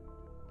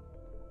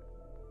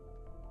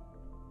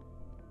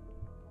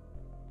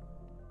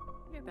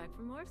 You're back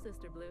for more,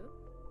 Sister Blue.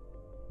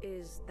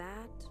 Is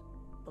that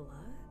blood?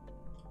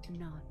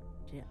 Not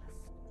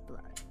just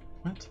blood.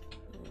 What?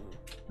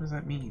 What does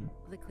that mean?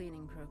 The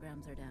cleaning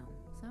programs are down,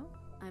 so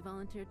I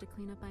volunteered to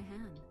clean up by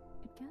hand.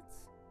 It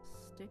gets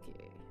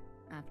sticky.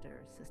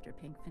 After Sister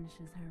Pink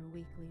finishes her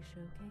weekly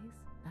showcase,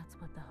 that's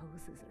what the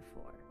hoses are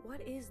for. What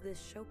is this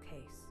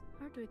showcase?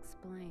 Hard to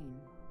explain.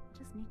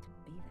 Just need to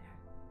be there.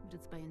 But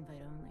it's by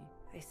invite only.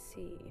 I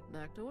see.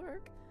 Back to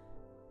work.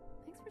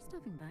 Thanks for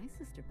stopping by,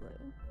 Sister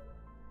Blue.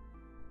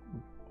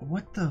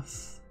 What the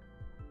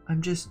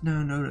I'm just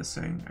now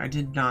noticing. I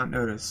did not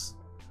notice.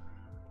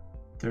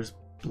 There's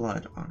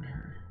blood on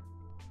her.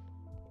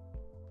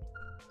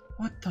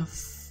 What the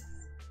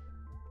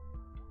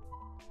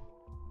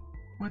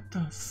What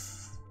the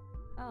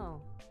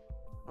Oh,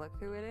 look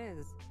who it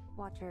is.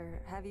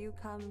 Watcher, have you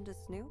come to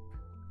snoop?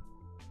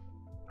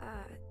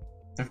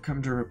 I've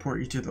come to report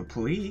you to the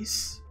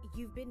police.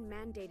 You've been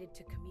mandated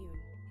to commune.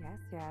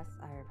 Yes,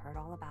 I've heard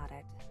all about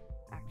it.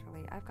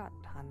 Actually, I've got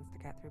tons to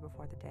get through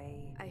before the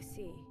day. I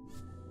see.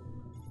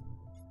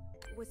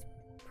 Was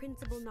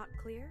Principal not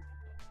clear?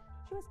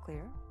 She was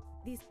clear.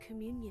 These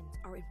communions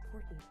are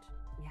important.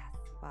 Yes,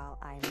 well,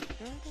 I'm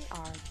sure they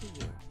are to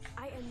you.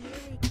 I am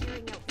merely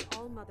carrying out the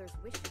All-Mother's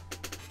wishes.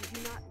 Did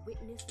you not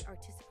witness the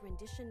artistic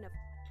rendition of...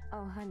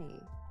 Oh, honey,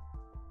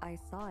 I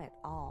saw it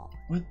all.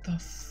 What the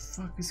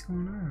fuck is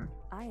going on?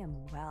 I am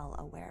well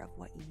aware of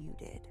what you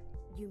did.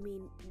 You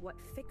mean what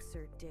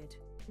Fixer did?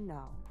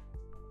 No.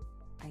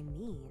 I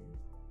mean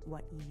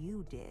what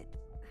you did.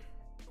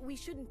 We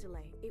shouldn't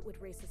delay. It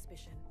would raise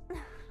suspicion.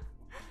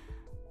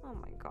 Oh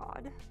my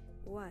god.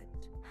 What?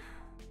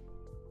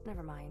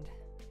 Never mind.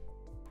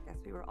 Guess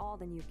we were all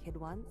the new kid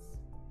once.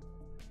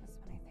 Just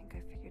when I think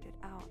I figured it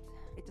out,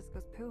 it just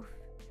goes poof.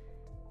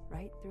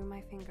 Right through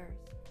my fingers.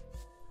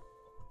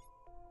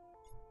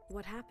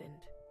 What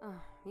happened?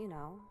 Oh, you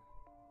know.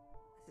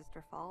 A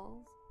sister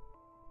falls,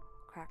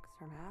 cracks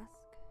her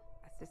mask.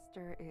 A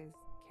sister is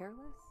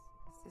careless.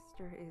 A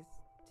sister is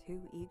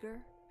too eager.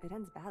 It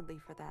ends badly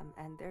for them,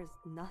 and there's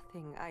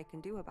nothing I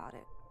can do about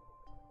it.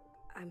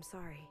 I'm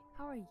sorry.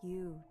 How are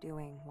you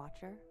doing,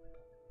 Watcher?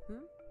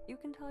 You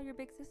can tell your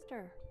big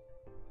sister.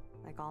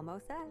 Like Almo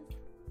says,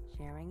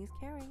 sharing is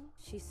caring.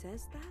 She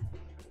says that?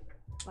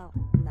 Well,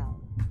 no.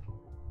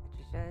 But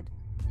she should.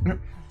 Yep.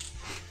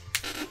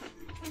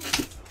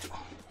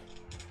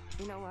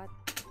 You know what?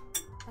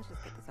 Let's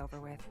just get this over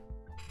with.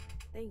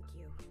 Thank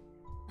you.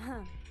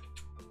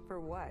 For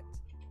what?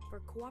 For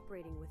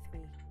cooperating with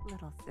me.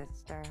 Little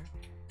sister,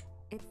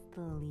 it's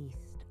the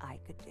least I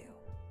could do.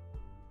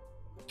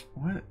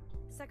 What?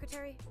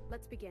 Secretary,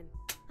 let's begin.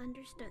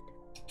 Understood.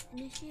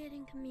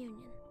 Initiating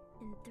communion.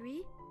 In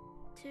 3,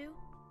 2,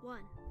 1.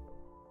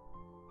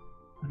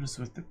 What is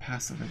with the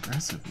passive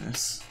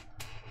aggressiveness?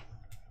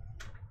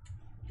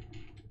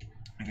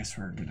 I guess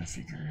we're gonna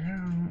figure it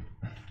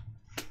out.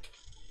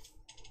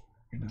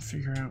 Gonna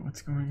figure out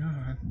what's going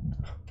on.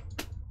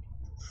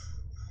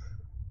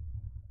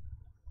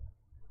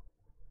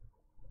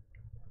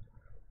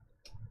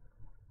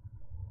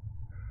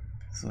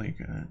 It's like,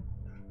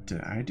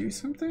 did I do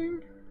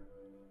something?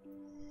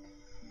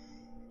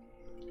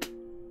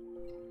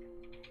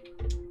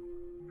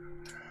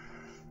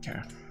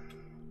 Okay.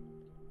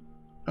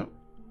 Oh.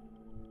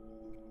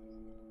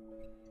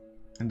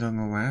 And on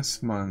the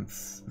last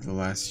month of the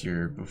last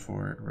year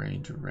before it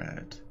rained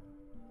red,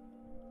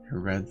 a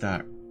red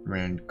that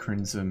ran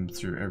crimson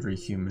through every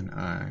human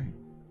eye,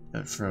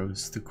 that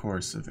froze the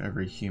course of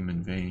every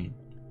human vein,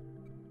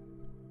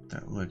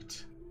 that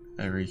licked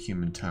every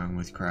human tongue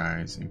with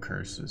cries and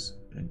curses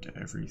into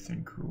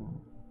everything cruel.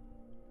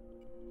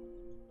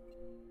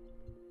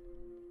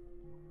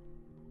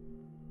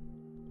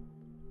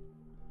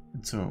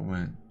 And so it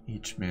went,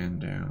 each man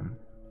down,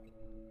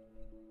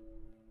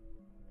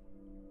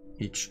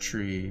 each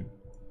tree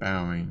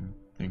bowing,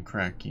 then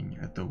cracking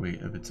at the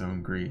weight of its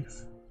own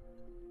grief.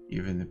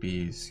 Even the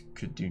bees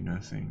could do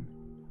nothing.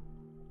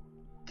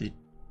 They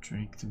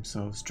drank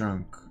themselves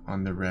drunk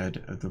on the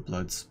red of the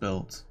blood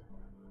spilt,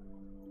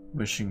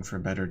 wishing for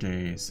better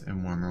days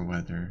and warmer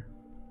weather.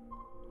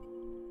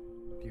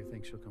 Do you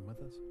think she'll come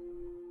with us?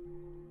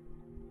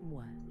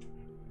 What?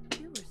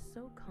 You were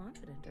so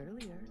confident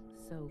earlier.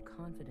 So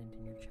confident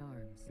in your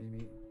charms.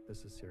 Mimi,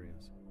 this is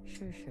serious.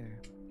 Sure.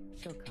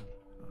 She'll come.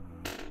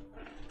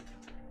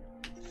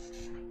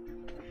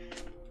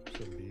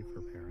 She'll leave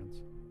her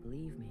parents.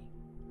 Believe me,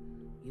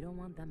 you don't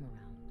want them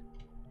around.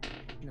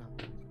 No,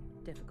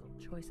 difficult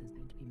choices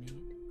need to be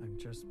made. I'm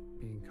just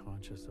being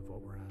conscious of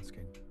what we're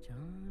asking.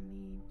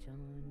 Johnny.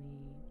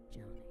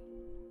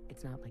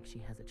 It's not like she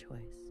has a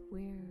choice.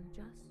 We're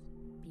just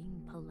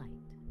being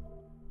polite.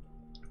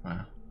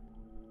 Wow.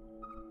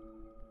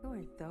 Who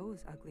are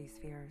those ugly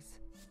spheres?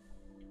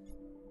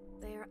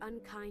 They are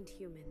unkind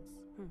humans.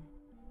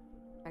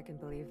 I can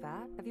believe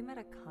that. Have you met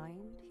a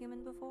kind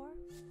human before?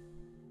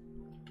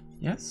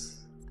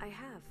 Yes. I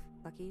have.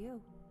 Lucky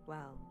you.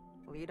 Well,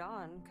 lead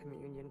on,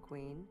 Communion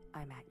Queen.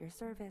 I'm at your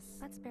service.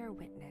 Let's bear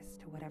witness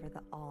to whatever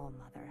the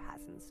All-Mother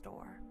has in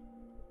store.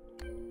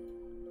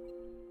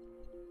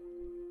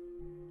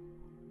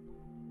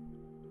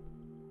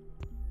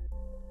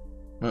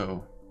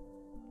 Whoa.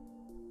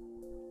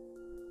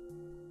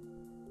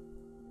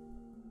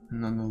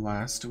 And on the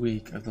last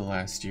week of the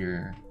last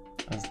year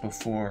of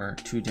before,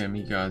 2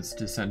 demigods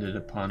descended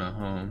upon a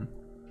home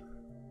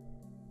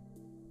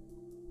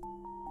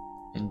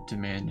and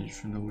demanded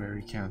from the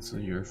wary council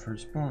your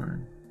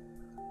firstborn.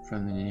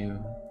 From the new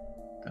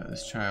that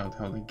this child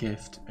held a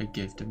gift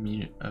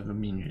of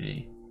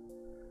immunity.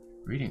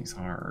 Reading's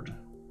hard.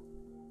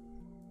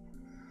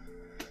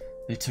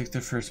 They took the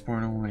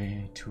firstborn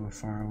away to a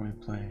faraway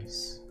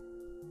place.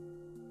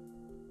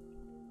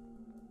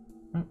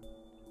 Oh,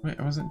 wait,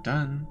 I wasn't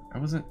done.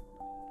 Oh,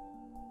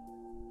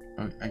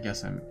 I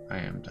guess I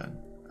am done.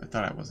 I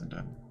thought I wasn't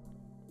done.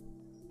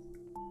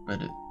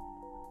 But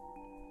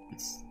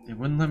it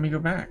wouldn't let me go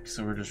back,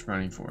 so we're just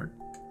running forward.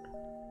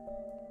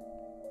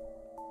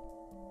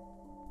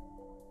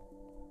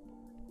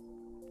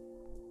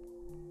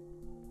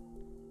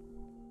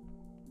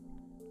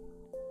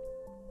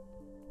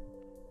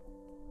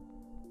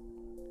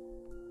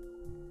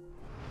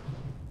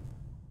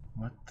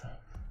 What the?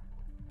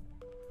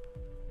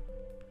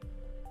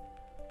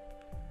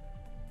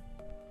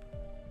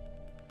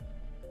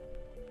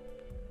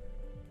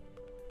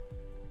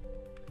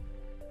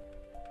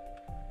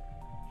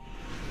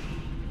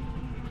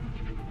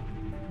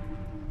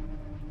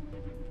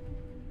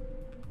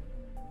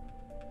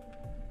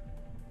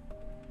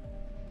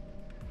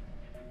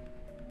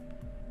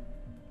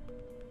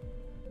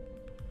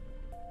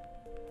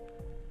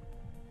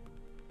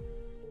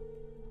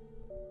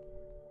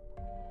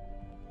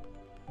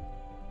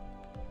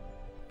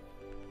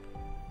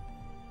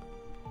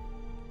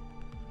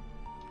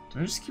 Do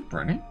I just keep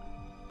running?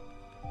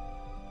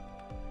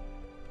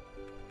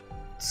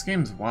 This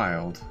game's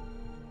wild.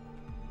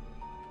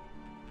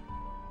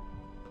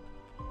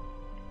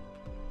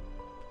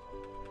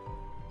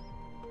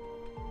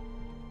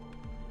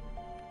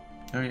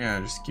 Oh yeah,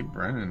 just keep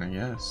running, I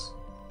guess.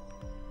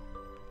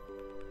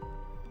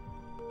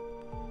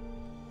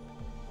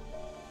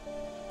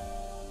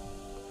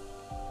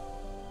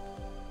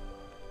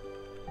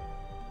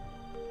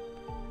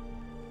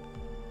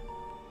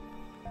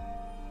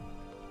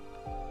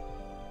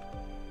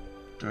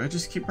 Do I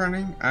just keep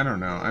running? I don't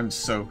know. I'm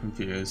so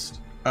confused.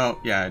 Oh,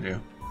 yeah, I do.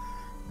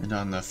 And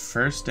on the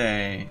first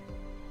day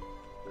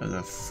of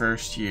the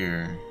first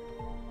year...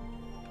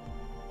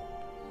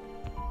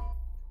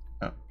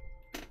 Oh.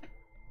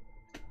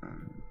 The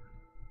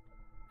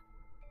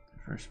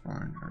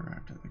firstborn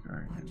arrived at the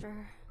garden.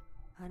 Roger,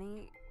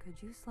 honey,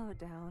 could you slow it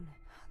down?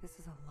 This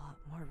is a lot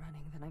more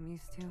running than I'm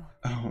used to.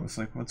 Oh, it's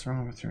like, what's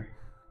wrong with her?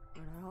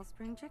 We're not all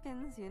spring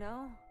chickens, you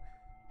know?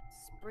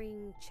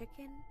 Spring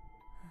chicken?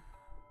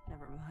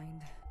 Never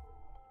mind.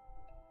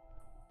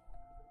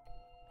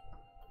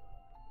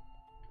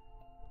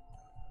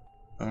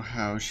 Oh,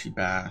 how she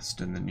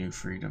basked in the new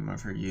freedom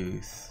of her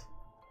youth.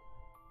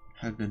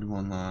 Had been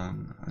one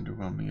long,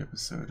 underwhelming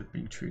episode of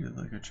being treated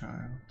like a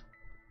child.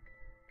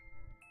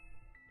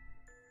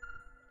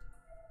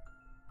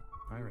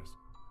 Iris,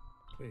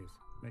 please,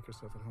 make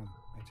yourself at home.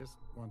 I just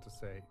want to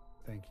say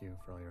thank you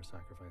for all your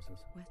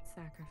sacrifices. What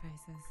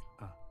sacrifices?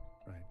 Ah,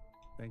 right.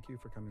 Thank you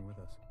for coming with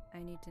us. I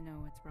need to know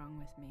what's wrong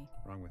with me.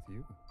 Wrong with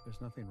you?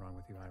 There's nothing wrong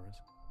with you,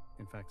 Iris.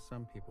 In fact,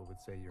 some people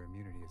would say your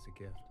immunity is a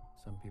gift.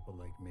 Some people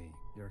like me.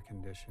 Your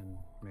condition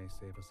may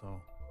save us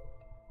all.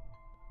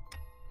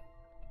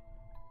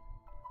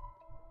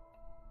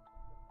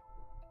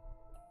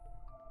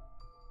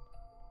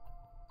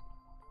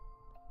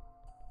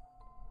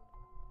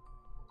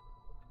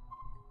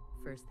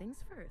 First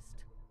things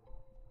first.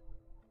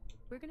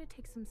 We're gonna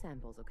take some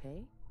samples,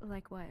 okay?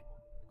 Like what?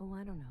 Oh,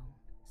 I don't know.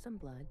 Some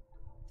blood,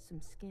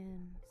 some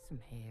skin, some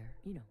hair,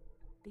 you know,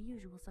 the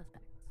usual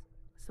suspects.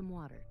 Some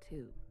water,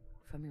 too,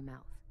 from your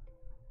mouth,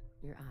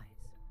 your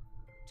eyes.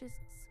 Just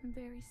some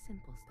very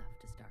simple stuff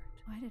to start.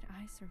 Why did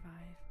I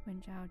survive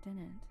when Zhao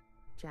didn't?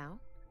 Zhao?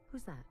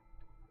 Who's that?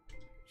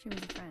 She was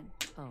a friend.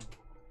 Oh,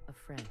 a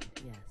friend,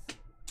 yes.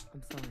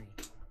 I'm sorry.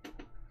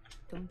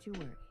 Don't you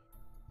worry.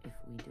 If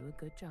we do a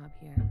good job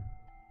here,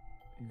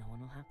 no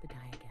one will have to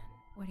die again.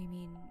 What do you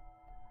mean,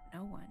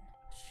 no one.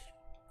 Shh.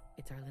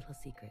 It's our little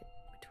secret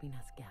between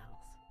us gals.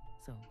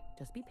 So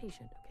just be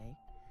patient, okay?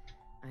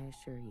 I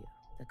assure you,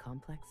 the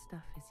complex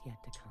stuff is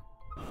yet to come.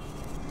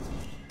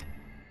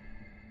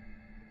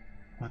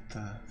 What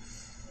the?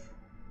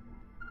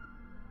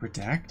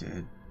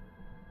 Redacted?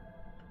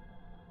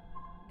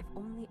 If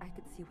only I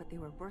could see what they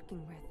were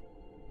working with.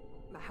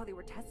 How they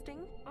were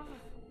testing? Ugh.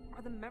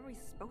 Are the memories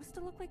supposed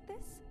to look like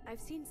this? I've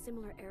seen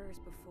similar errors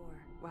before.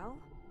 Well,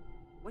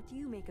 what do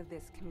you make of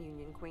this,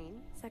 Communion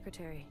Queen?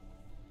 Secretary,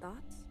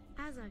 thoughts?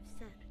 As I've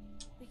said,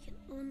 we can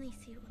only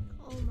see what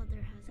the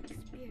All-Mother has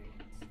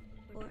experienced,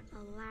 or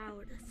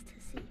allowed us to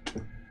see.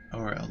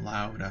 Or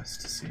allowed us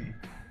to see.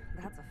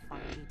 That's a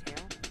fun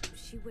detail.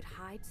 She would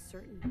hide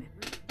certain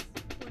memories.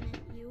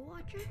 Wouldn't you,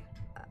 Watcher?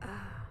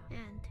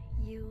 And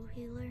you,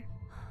 Healer?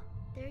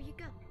 There you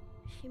go.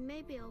 She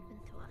may be open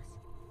to us,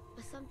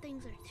 but some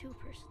things are too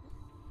personal,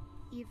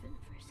 even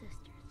for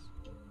sisters.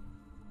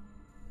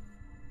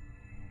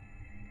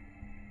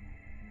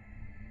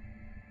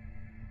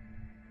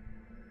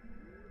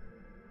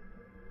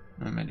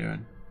 What am I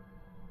doing?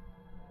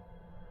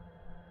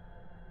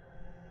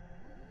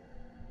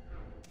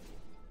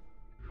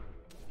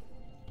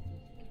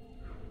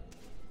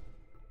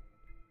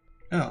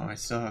 Oh, I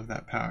still have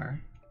that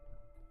power.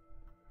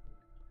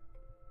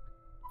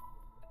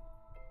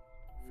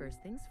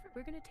 First things first,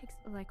 we're gonna take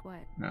Like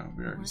what? No,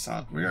 we already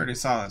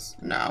saw this.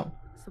 No.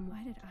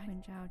 Why did I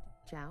when Zhao?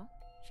 Zhao?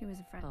 She was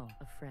a friend. Oh,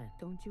 a friend.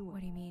 Don't you? What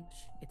do you mean?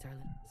 Shh, it's our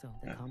so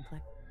the Yeah.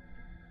 complex.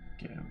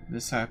 Okay,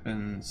 this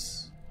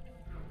happens.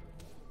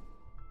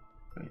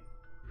 Wait.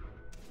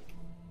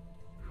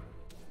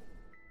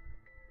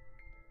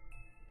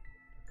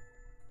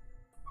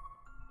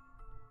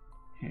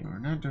 Hey, we're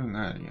not doing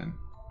that again.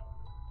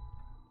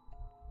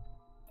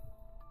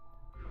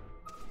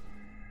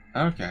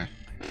 Okay.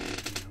 It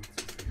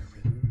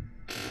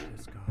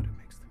is God who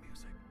makes the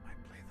music. I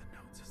play the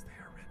notes as they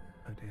are written,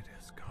 but it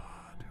is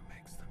God who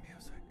makes the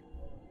music.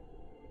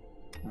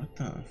 What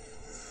the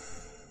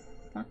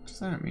fuck does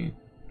that mean?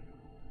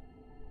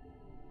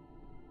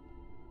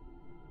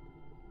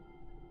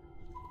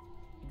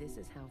 This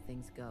is how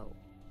things go.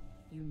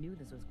 You knew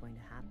this was going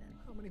to happen.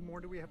 How many more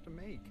do we have to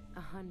make?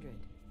 100.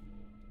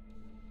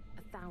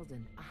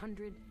 1,000.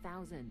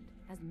 100,000.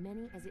 As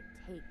many as it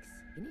takes.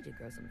 You need to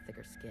grow some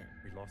thicker skin.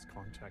 We lost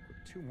contact with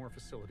 2 more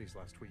facilities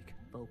last week.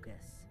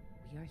 Focus.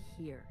 We are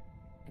here,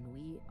 and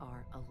we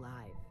are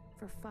alive.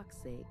 For fuck's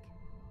sake.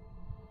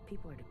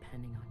 People are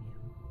depending on you.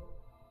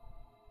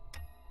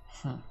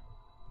 Huh.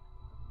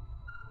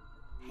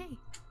 Hey,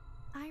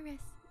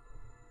 Iris.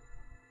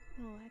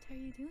 What are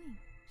you doing?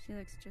 She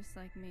looks just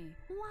like me.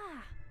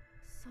 Wow,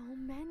 so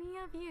many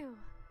of you.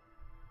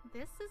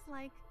 This is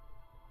like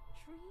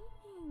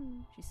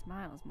dreaming. She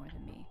smiles more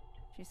than me.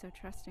 She's so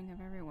trusting of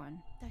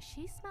everyone. Does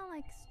she smell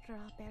like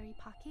strawberry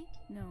pocky?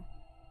 No,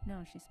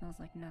 she smells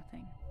like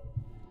nothing.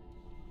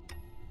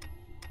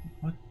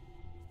 What?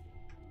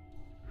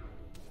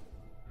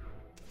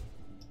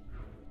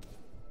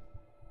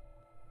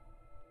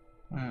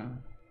 Wow.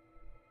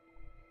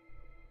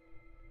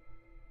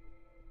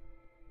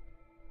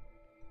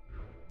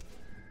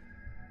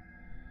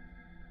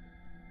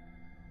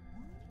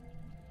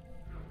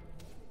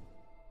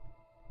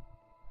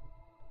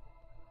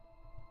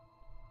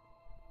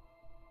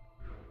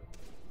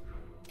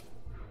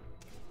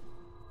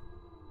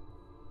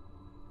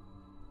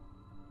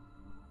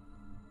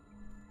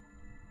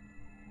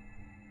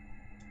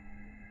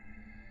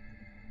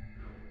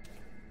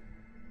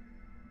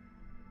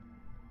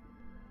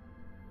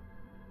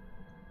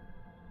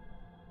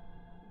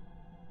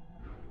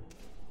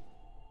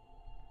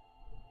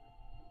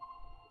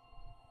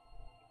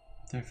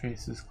 Their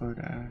faces glow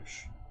to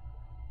ash,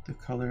 the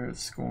color of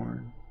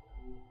scorn.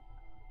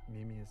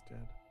 Mimi is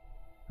dead.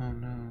 Oh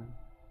no.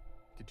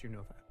 Did you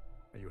know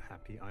that? Are you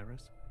happy,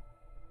 Iris?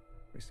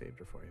 We saved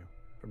her for you.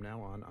 From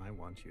now on, I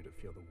want you to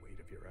feel the weight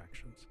of your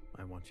actions.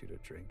 I want you to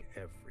drink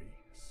every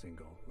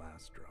single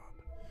last drop.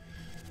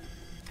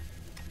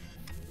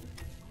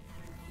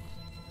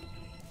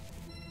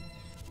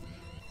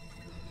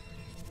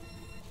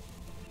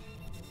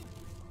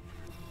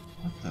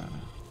 What the?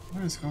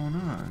 What is going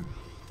on?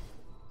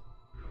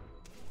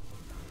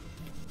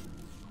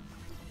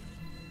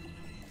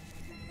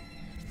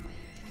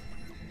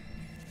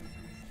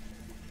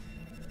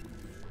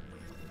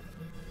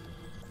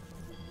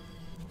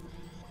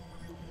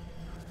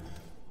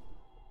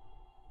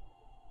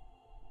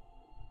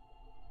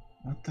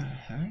 What the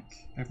heck?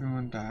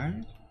 Everyone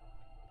died?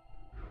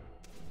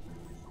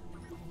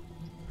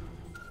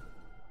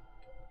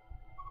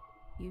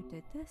 You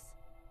did this?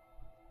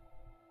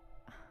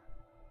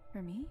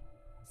 For me?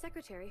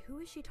 Secretary, who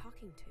is she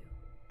talking to?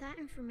 That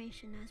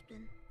information has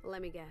been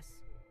Let me guess.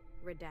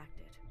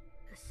 Redacted.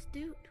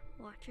 astute,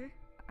 Watcher.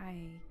 I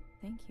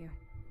thank you.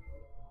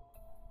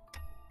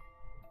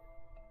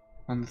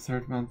 On the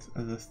 3rd month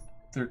of the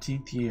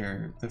 13th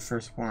year, the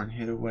firstborn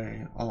hid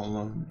away, all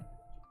alone,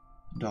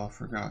 and all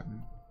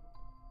forgotten.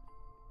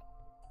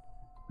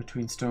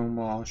 Between stone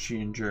walls she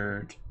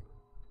endured,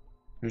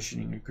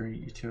 visioning a great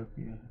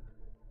utopia.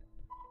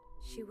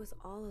 She was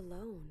all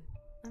alone.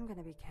 I'm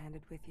gonna be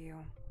candid with you.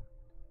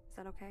 Is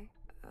that okay?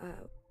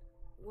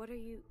 What are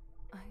you...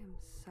 I am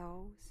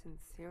so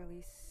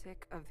sincerely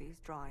sick of these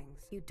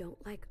drawings. You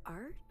don't like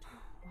art?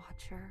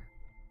 Watcher,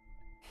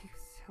 you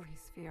silly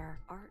sphere.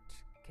 Art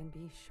can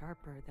be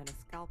sharper than a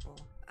scalpel.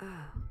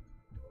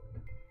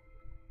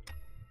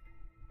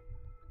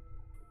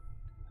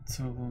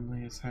 So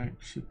lonely as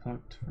heck, she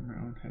plucked from her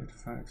own head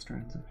 5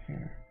 strands of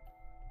hair,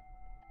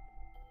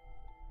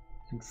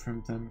 and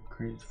from them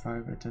created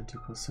 5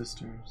 identical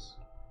sisters.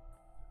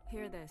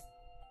 Hear this.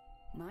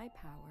 My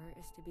power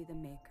is to be the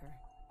maker,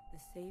 the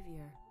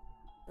savior,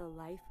 the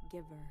life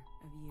giver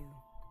of you,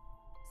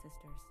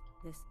 sisters.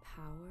 This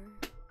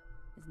power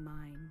is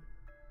mine,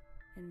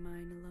 and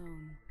mine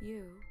alone.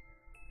 You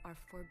are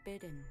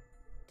forbidden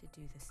to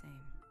do the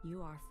same.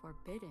 You are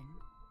forbidden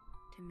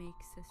to make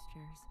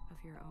sisters of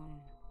your own.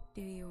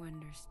 Do you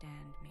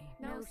understand me?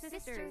 No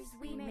sisters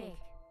we make,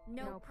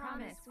 no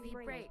promise we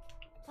break.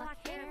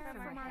 Pluck hair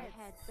from our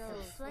heads, so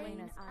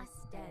slain us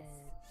dead.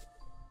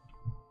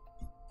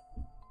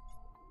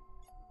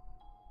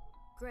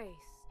 Grace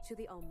to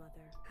the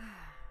All-Mother.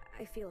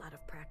 I feel out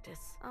of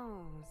practice.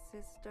 Oh,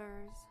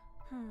 sisters.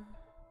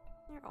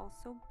 You're all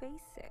so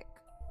basic.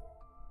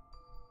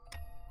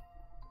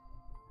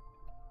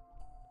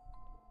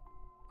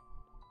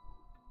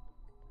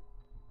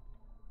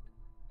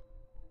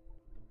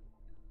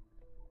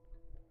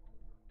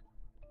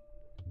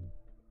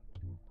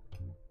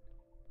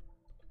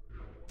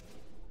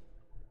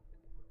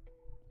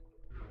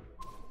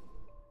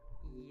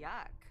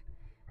 Yuck.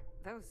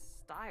 Those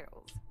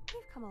styles.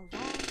 We've come a long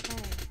way,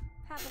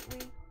 haven't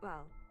we?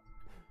 Well,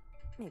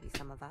 maybe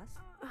some of us.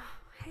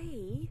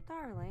 Hey.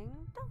 Darling,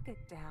 don't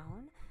get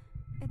down.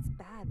 It's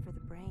bad for the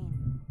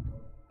brain.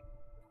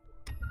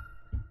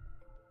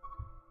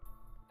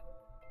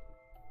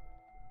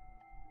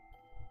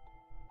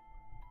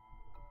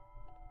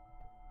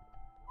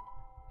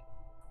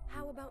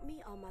 How about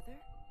me, All-Mother?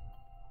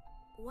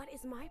 What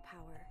is my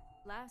power?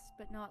 Last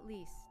but not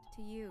least,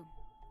 to you,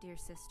 dear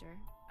sister,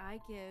 I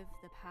give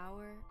the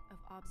power of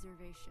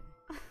observation.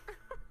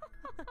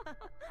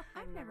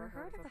 I've never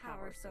heard of a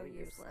power so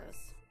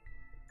useless.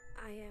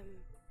 I am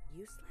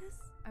useless?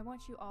 I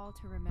want you all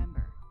to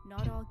remember,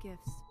 not all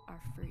gifts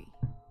are free.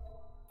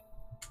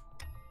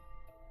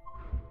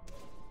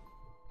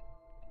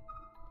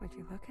 Would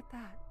you look at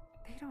that?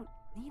 They don't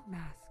need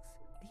masks.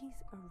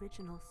 These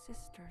original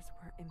sisters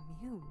were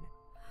immune.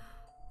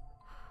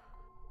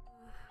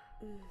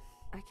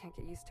 I can't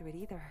get used to it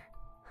either.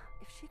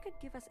 If she could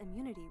give us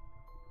immunity,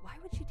 why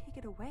would she take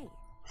it away?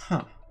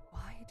 Huh.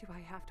 Why do I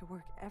have to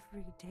work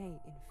every day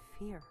in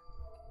fear?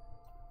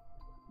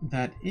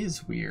 That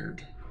is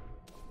weird.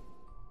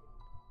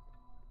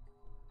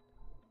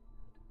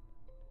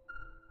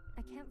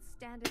 I can't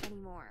stand it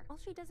anymore. All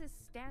she does is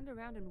stand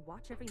around and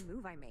watch every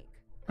move I make.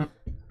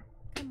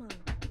 Come on,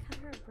 cut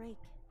her a break.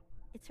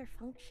 It's her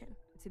function.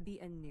 To be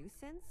a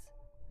nuisance?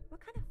 What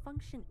kind of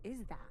function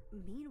is that?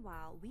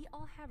 Meanwhile, we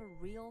all have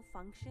real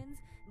functions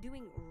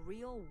doing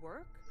real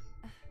work?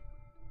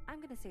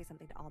 I'm gonna say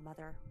something to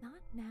All-Mother.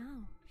 Not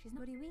now. She's not.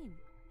 What do you mean?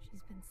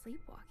 She's been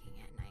sleepwalking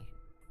at night,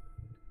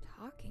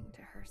 talking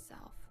to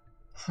herself.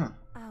 Huh.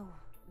 Oh,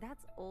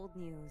 that's old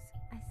news.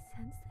 I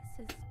sense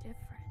this is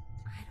different.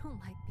 I don't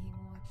like being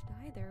watched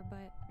either,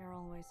 but you're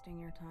all wasting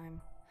your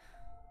time.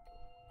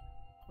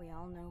 We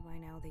all know by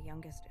now the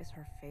youngest is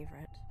her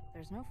favorite.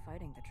 There's no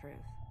fighting the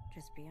truth.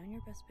 Just be on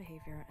your best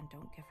behavior and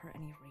don't give her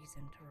any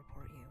reason to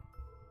report you.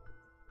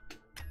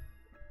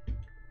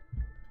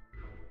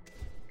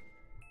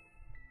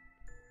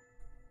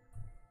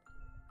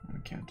 I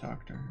can't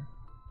talk to her.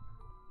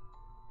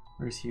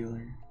 Where's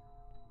Healer?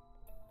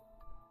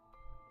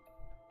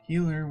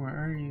 Healer, where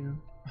are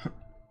you?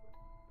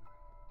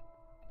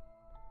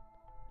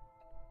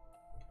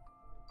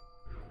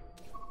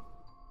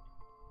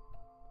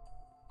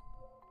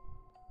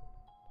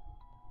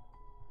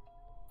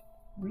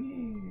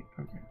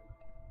 Okay.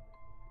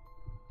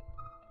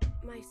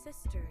 My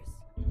sisters,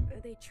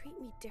 they treat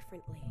me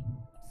differently.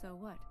 So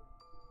what?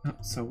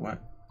 So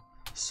what?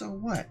 So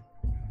what?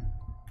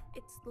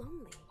 It's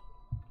lonely.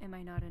 Am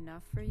I not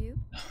enough for you?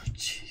 Oh,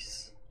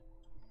 jeez.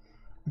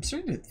 I'm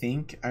starting to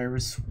think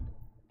Iris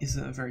is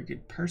a very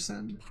good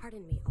person.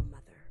 Pardon me,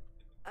 All-Mother.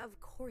 Of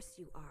course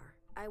you are.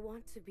 I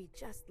want to be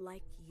just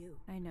like you.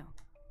 I know.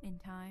 In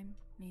time,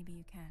 maybe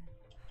you can.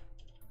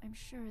 I'm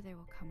sure they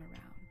will come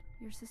around.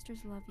 Your sisters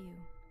love you.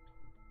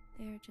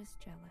 They're just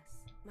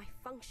jealous. My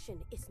function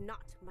is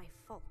not my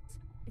fault.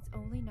 It's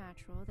only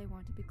natural they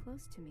want to be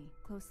close to me,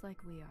 close like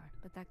we are.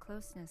 But that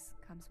closeness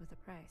comes with a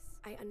price.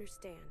 I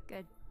understand.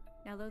 Good.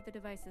 Now load the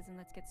devices and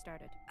let's get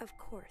started. Of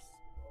course.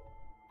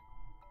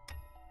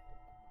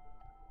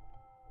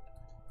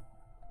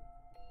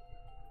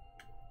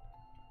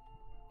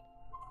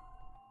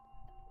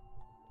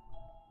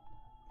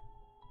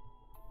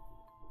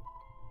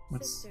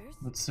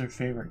 What's their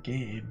favorite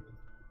game?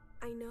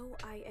 I know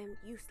I am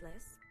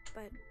useless,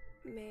 but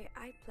may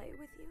I play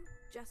with you?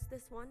 Just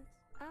this once?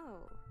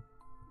 Oh.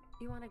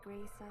 You want to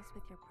grace us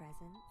with your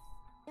presence?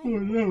 Oh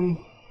no.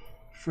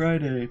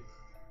 Friday.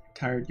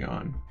 Tired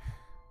yawn.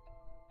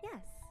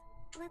 Yes,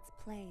 let's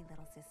play,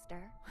 little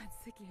sister. What's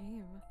the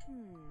game?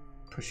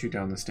 Push you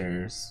down the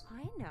stairs.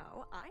 I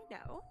know.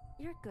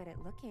 You're good at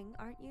looking,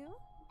 aren't you?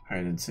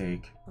 Hide and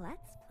seek.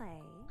 Let's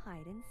play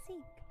hide and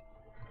seek.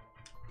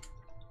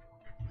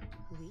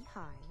 We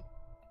hide.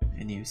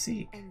 And you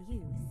seek. And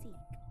you seek.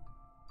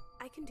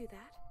 I can do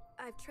that.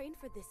 I've trained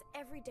for this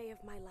every day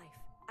of my life.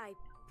 I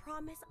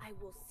promise I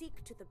will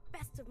seek to the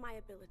best of my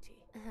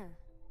ability.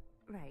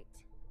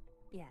 Right.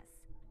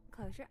 Yes.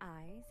 Close your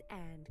eyes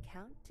and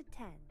count to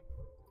 10.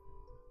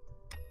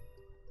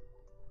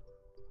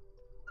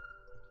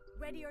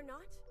 Ready or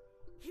not,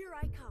 here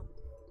I come.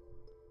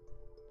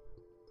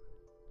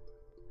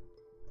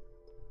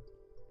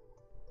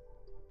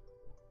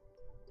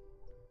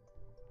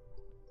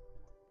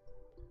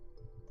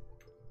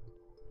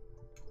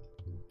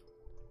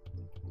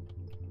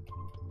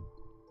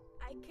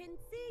 I can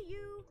see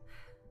you.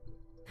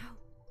 No,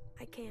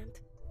 I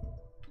can't.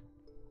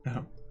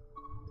 No.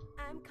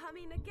 I'm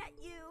coming to get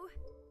you.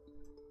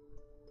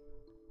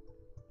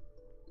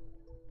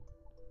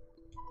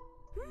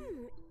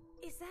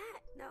 Is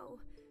that? No,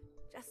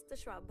 just a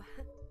shrub.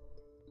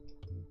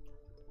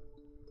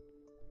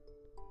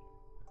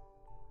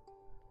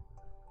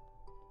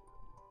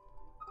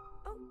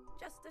 Oh,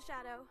 just a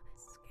shadow.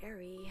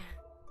 Scary.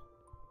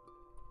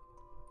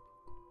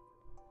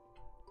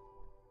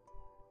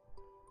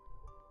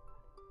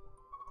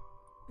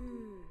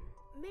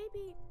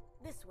 Maybe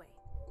this way.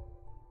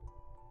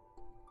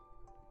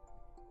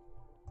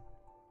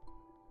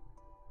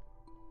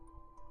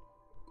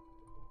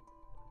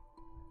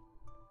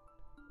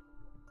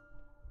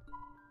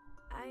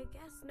 I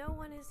guess no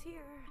one is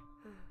here.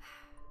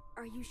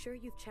 Are you sure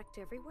you've checked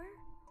everywhere?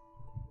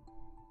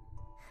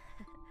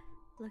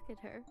 Look at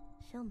her.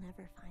 She'll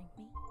never find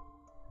me.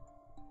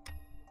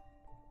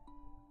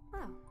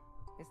 Oh,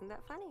 isn't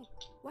that funny?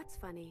 What's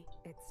funny?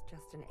 It's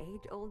just an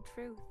age-old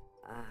truth.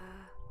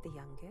 The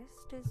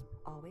youngest is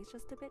always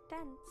just a bit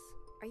dense.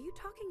 Are you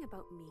talking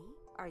about me?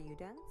 Are you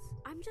dense?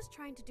 I'm just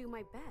trying to do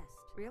my best.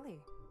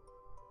 Really?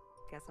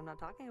 Guess I'm not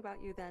talking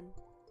about you then.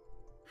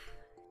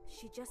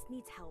 She just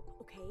needs help,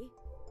 okay?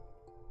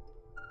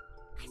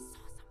 I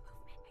saw some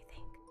movement, I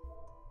think.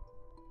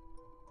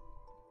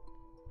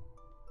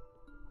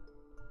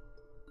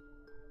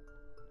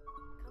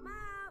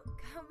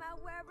 Come out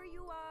wherever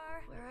you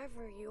are.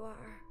 Wherever you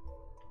are.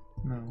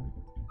 No.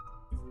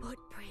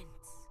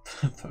 Footprints.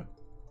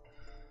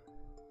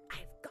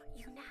 I've got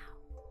you now.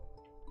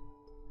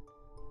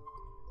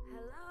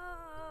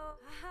 Hello.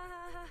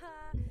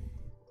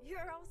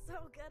 You're all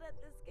so good at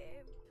this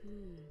game.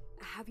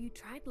 Have you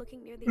tried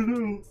looking near the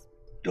entrance?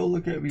 Don't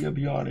look at me, I'm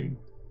yawning.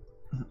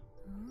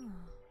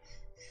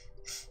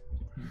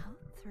 How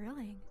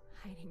thrilling,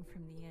 hiding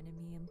from the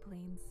enemy in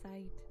plain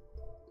sight.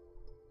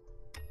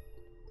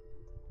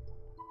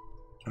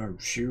 Or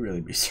she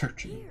really be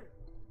searching. Here.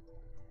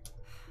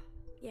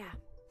 Yeah.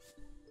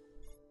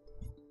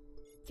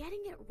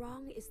 Getting it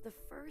wrong is the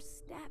first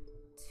step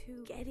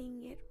to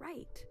getting it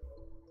right.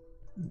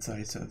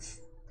 Incisive.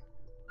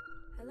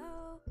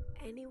 Hello?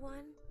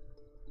 Anyone?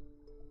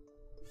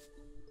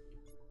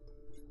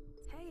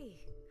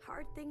 Hey,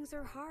 hard things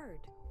are hard.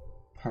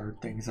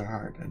 Hard things are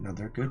hard.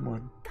 Another good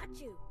one.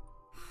 Got you.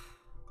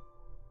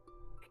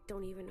 I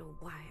don't even know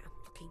why I'm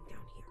looking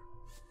down here.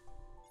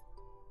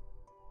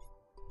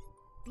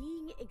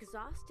 Being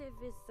exhaustive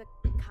is a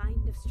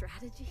kind of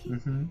strategy.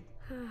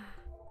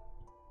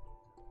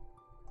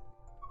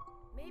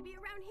 Maybe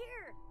around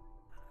here.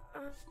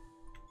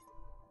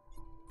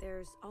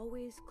 There's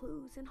always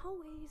clues in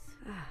hallways.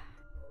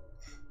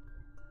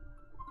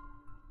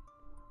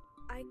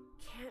 I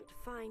can't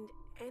find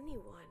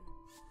anyone.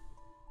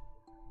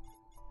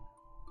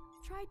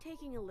 Try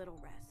taking a little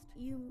rest.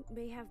 You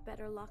may have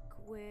better luck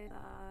with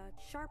a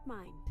sharp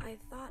mind. I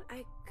thought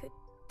I could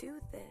do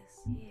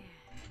this. Yeah,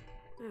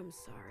 I'm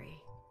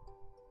sorry.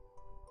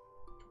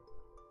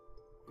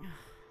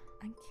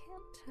 I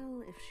can't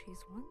tell if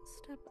she's one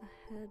step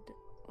ahead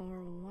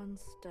or one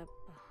step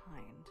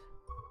behind.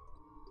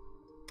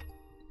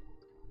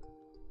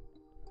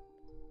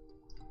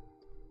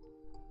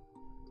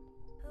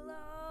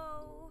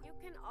 Hello? You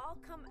can all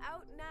come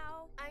out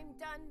now. I'm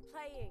done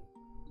playing.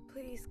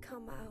 Please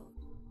come out.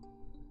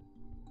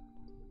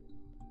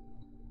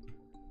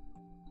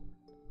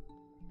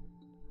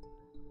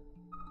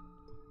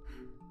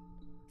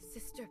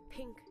 Sister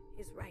Pink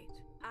is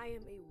right. I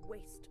am a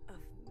waste of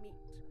meat.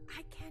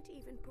 I can't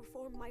even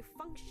perform my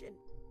function.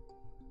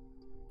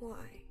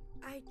 Why?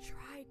 I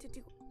try to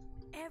do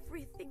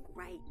everything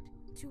right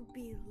to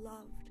be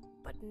loved,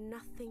 but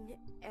nothing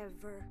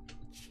ever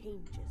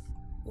changes.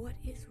 What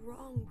is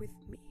wrong with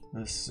me?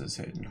 This is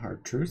hidden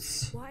hard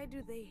truths. Why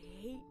do they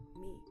hate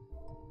me?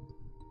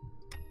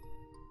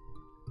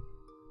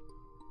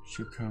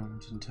 She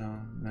combed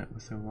until met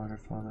with a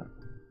waterfall that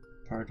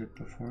parted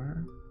before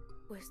her.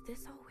 Was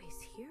this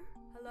always here?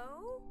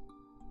 Hello?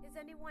 Is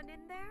anyone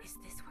in there? Is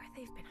this where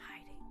they've been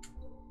hiding?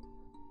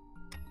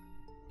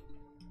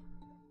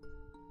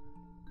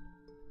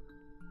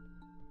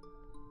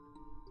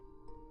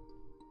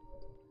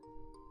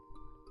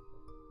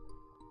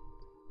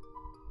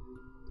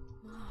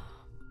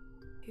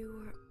 You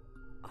were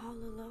all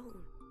alone.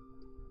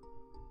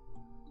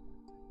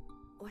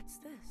 What's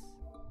this?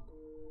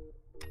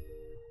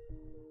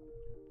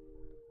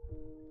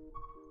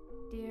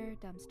 Dear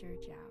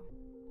Dumpster Jow,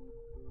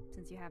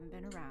 since you haven't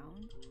been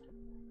around,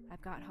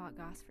 I've got hot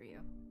goss for you.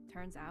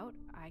 Turns out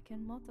I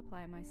can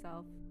multiply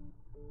myself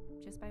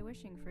just by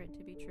wishing for it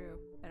to be true.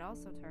 It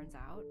also turns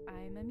out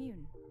I'm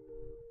immune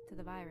to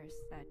the virus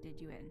that did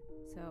you in.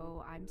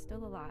 So I'm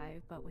still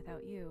alive, but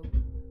without you,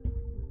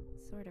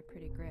 sorta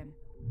pretty grim.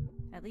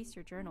 At least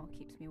your journal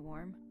keeps me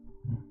warm.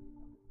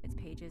 Its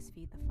pages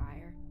feed the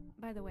fire.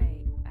 By the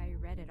way, I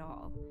read it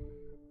all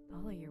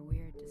of your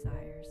weird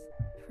desires.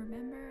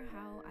 Remember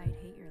how I'd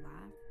hate your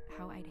laugh?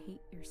 How I'd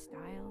hate your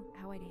style?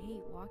 How I'd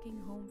hate walking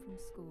home from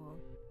school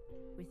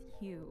with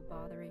you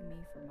bothering me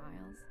for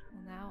miles?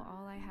 Well, now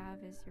all I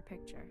have is your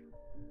picture.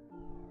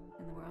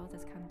 And the world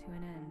has come to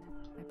an end.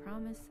 I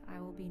promise I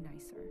will be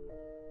nicer.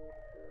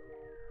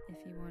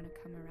 If you want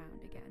to come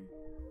around again.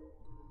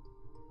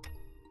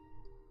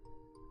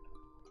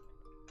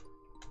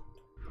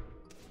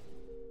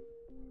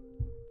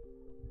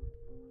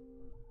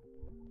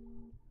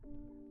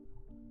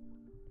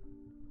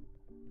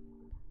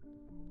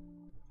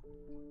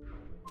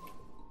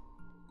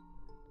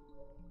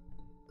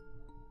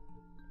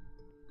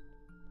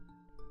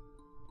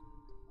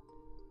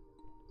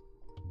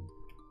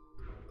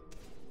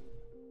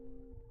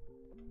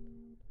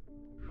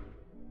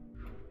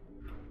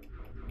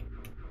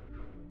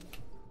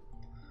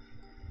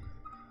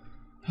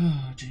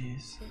 Oh,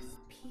 jeez. This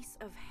piece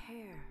of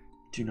hair.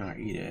 Do not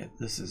eat it.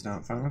 This is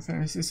not Final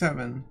Fantasy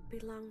VII.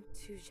 Belong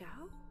to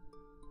Zhao?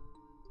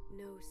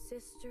 No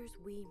sisters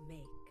we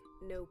make.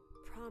 No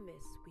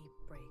promise we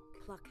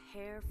break. Pluck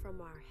hair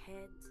from our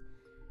heads,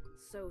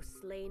 so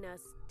slain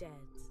us dead.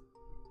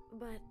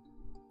 But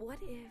what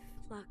if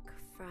pluck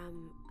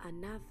from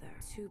another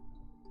to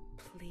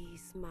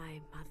please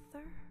my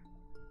mother?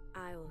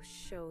 I'll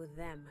show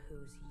them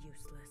who's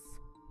useless.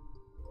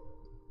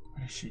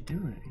 What is she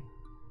doing?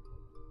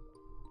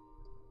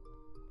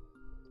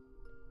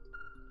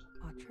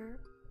 Watcher,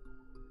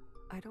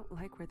 I don't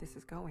like where this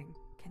is going.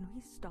 Can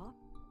we stop?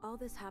 All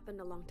this happened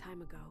a long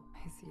time ago.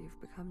 I see you've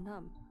become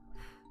numb.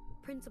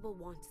 Principal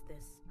wants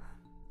this.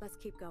 Let's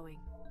keep going.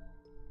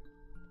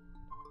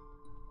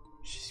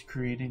 She's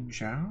creating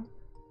Zhao?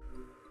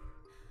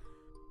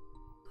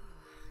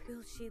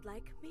 Will she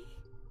like me?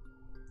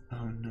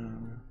 Oh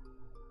no.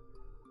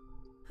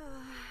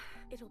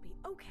 It'll be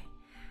okay.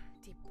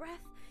 Deep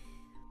breath.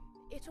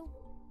 It'll...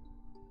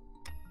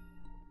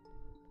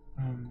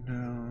 Oh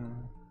no.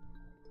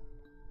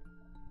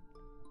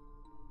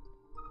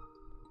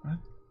 What?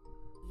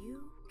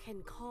 You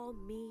can call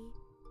me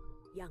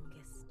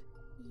youngest.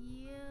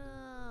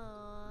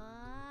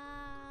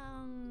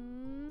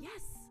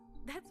 Yes,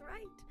 that's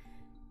right.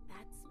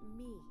 That's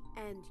me.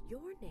 And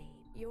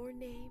your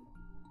name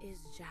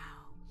is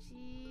Zhao.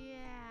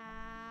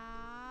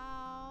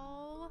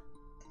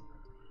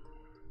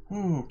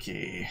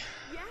 Okay.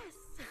 Yes!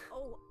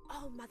 Oh,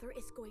 All Mother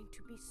is going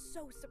to be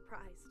so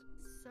surprised.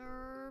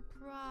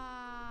 Surprise!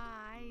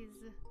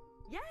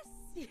 Yes!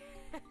 Yes!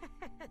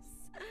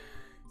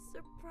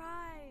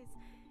 Surprise!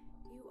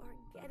 You are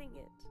getting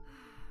it.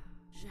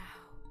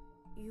 Zhao,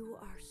 you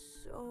are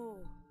so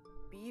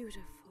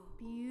beautiful.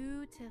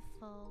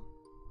 Beautiful.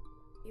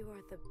 You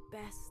are the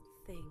best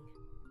thing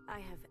I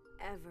have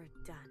ever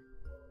done.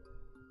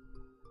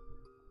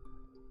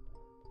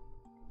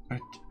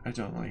 I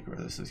don't like where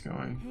this is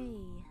going.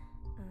 Hey,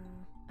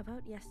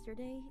 about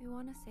yesterday? We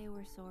want to say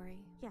we're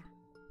sorry. Yeah.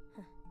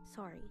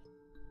 Sorry.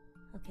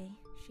 Okay?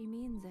 She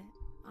means it.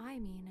 I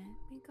mean it.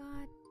 We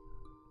got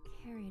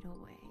carried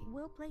away.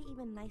 We'll play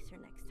even nicer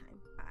next time.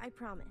 I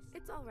promise.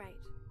 It's all right.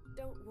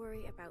 Don't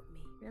worry about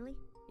me. Really?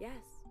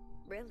 Yes,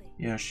 really.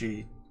 Yeah,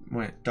 she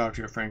went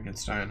Dr.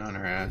 Frankenstein on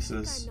her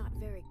asses. I'm not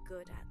very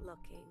good at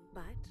looking,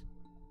 but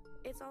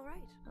it's all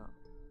right. Oh.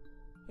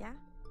 Yeah?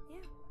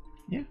 Yeah.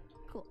 Yeah.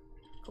 Cool.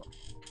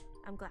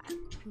 I'm glad.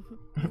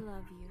 I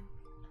love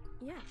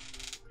you. Yeah.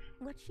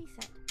 What she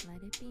said.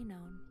 Let it be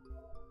known.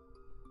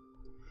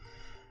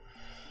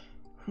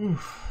 Whew.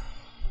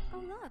 Oh,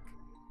 look.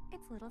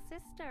 It's little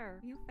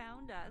sister. You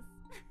found us.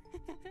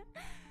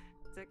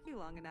 Took you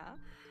long enough.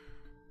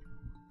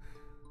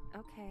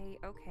 Okay.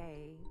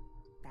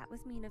 That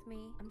was mean of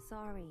me. I'm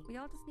sorry. We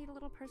all just need a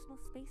little personal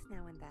space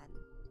now and then.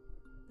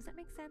 Does that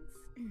make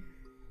sense?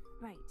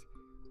 Right.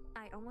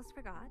 I almost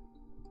forgot.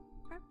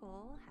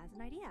 Purple has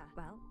an idea.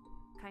 Well,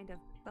 kind of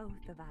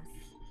both of us.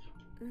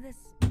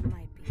 This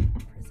might be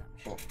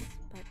presumptuous,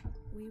 but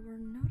we were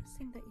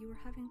noticing that you were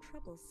having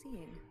trouble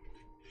seeing.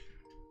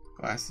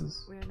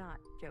 Glasses? We're not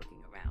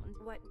joking around.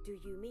 What do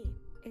you mean?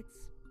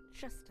 It's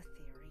just a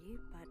theory,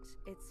 but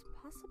it's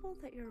possible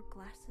that your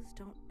glasses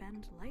don't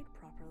bend light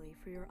properly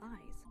for your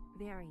eyes.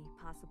 Very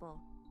possible.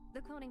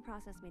 The cloning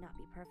process may not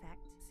be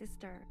perfect.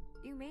 Sister,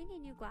 you may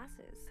need new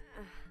glasses.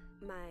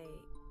 My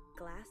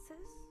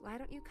glasses? Why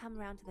don't you come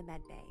around to the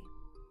med bay?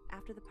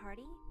 After the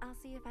party, I'll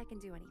see if I can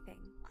do anything.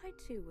 I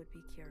too would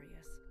be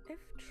curious. If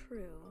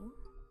true,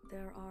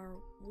 there are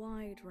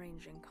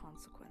wide-ranging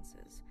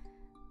consequences.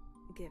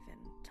 given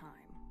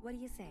time. What do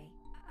you say?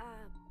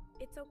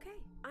 It's okay.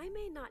 I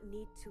may not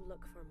need to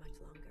look for much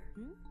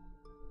longer.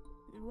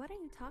 What are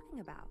you talking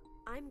about?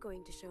 I'm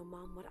going to show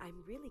Mom what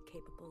I'm really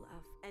capable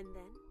of, and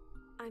then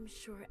I'm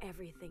sure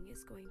everything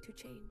is going to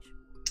change.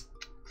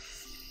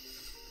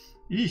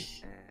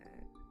 Eesh.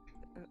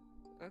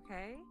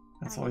 Okay.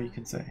 That's all you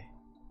can say.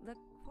 Look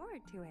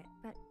forward to it,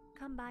 but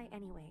come by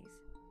anyways.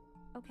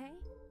 Okay?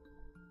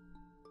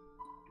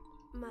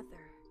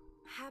 Mother,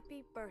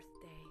 happy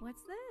birthday.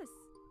 What's this?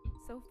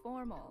 So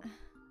formal.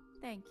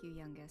 Thank you,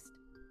 youngest.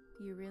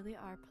 You really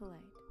are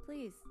polite.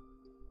 Please,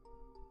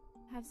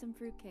 have some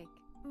fruitcake.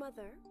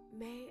 Mother,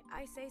 may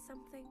I say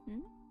something?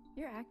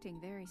 You're acting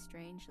very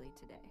strangely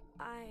today.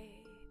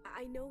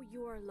 I know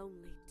you are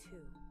lonely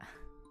too.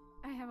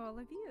 I have all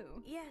of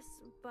you.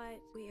 Yes, but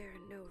we are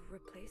no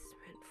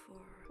replacement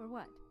for... For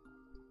what?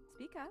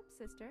 Speak up,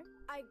 sister.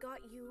 I got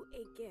you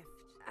a gift.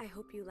 I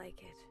hope you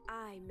like it.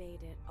 I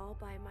made it all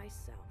by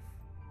myself.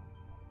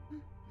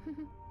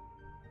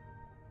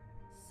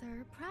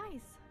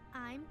 Surprise!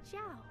 I'm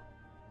Zhao.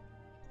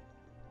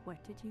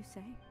 What did you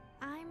say?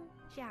 I'm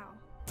Zhao.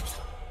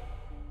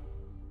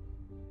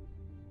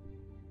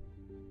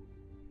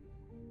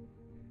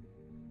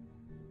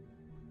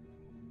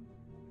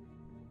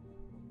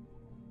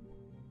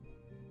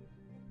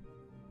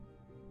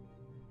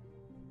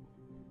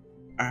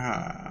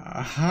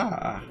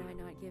 Aha! Did I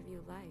not give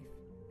you life?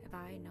 Have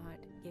I not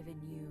given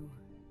you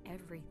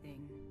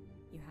everything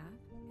you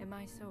have? Am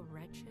I so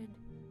wretched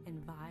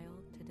and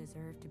vile to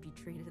deserve to be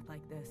treated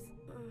like this?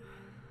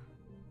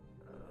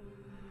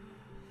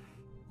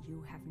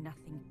 You have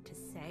nothing to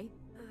say?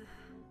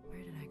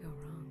 Where did I go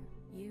wrong?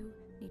 You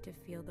need to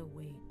feel the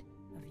weight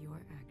of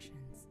your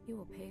actions. You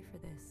will pay for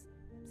this,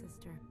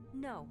 sister.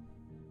 No.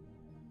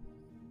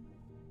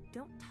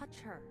 Don't touch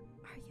her.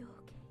 Are you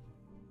okay?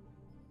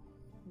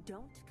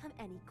 Don't come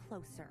any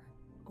closer.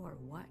 Or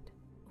what?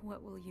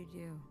 What will you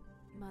do?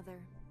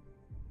 Mother,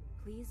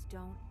 please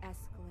don't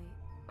escalate.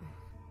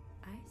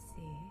 I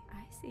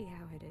see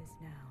how it is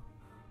now.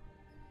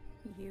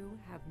 You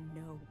have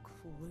no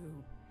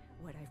clue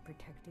what I've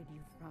protected you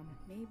from.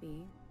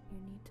 Maybe you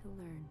need to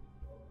learn.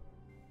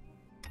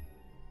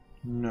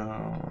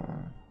 No.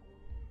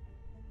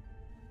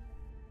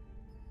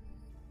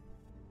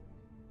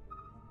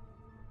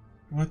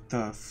 What the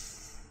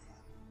f...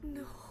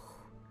 No.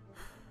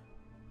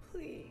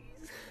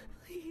 Please.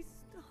 Please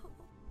stop.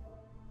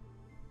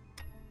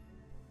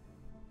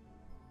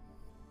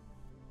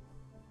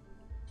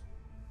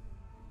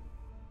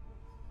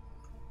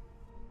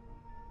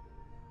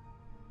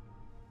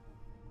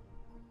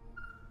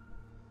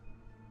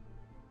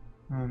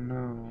 Oh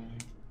no.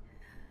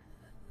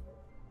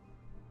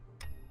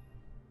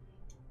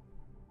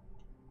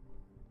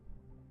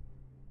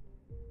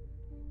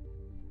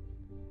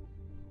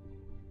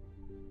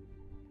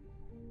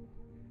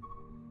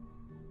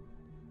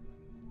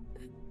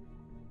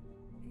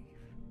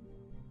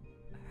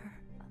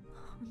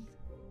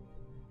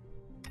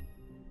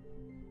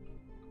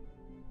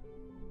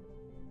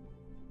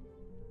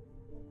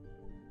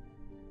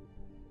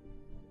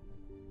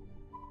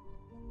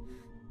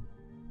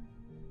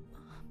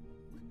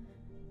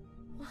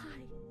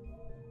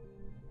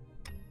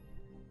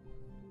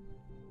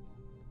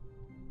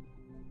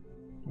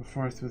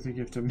 Fourth with a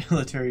gift of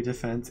military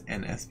defense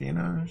and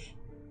espionage.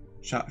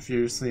 Shot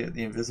furiously at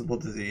the invisible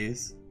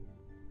disease.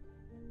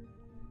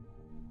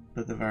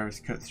 But the virus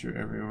cut through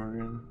every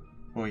organ.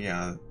 Well,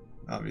 yeah,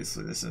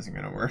 obviously this isn't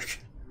gonna work.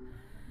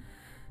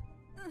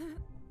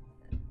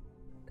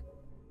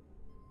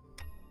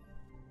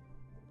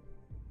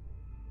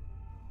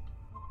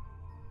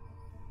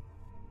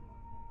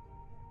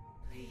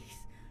 Please,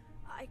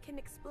 I can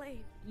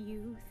explain.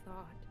 You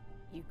thought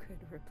you could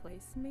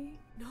replace me?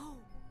 No.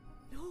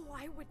 No,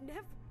 I would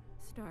never.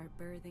 Start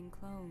birthing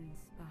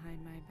clones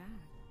behind my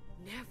back.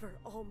 Never,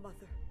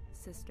 All-Mother.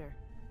 Sister,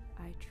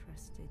 I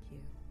trusted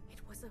you. It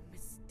was a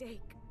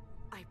mistake.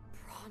 I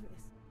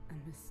promise. A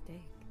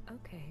mistake?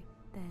 Okay,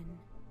 then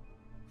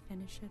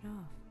finish it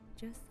off.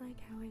 Just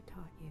like how I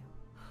taught you.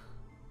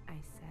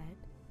 I said,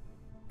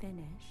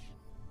 finish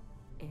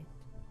it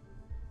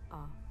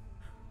off.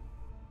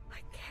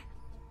 I can't.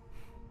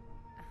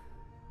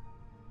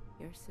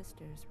 Your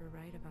sisters were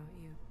right about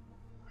you.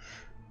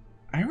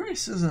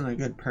 Iris isn't a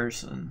good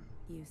person.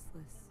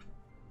 Useless.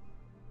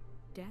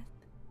 Death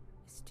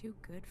is too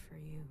good for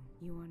you.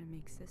 You want to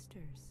make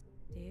sisters,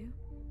 do you?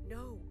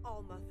 No,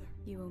 All-Mother.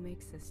 You will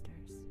make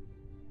sisters.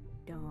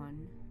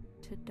 Dawn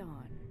to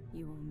dawn.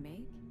 You will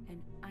make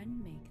and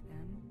unmake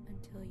them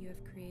until you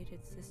have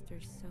created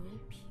sisters so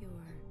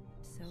pure,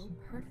 so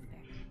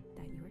perfect,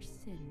 that your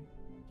sin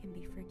can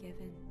be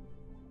forgiven.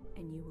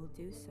 And you will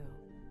do so,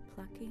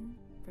 plucking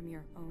from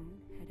your own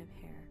head of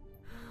hair.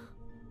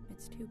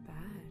 It's too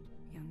bad,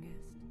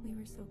 youngest. We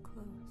were so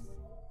close.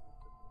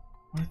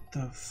 What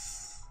the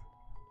f...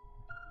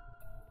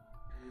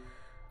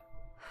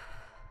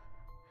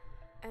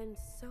 And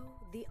so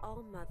the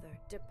All-Mother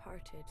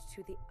departed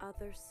to the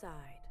other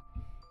side,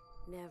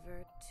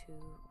 never to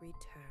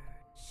return.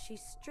 She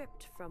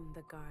stripped from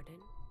the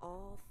garden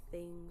all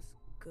things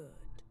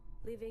good,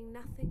 leaving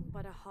nothing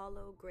but a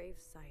hollow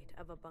gravesite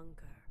of a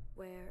bunker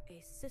where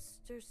a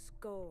sister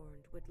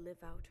scorned would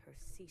live out her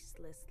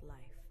ceaseless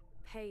life,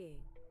 paying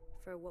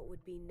for what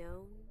would be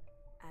known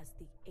as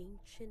the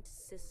ancient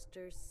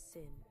sister's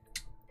sin.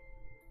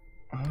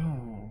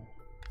 Oh.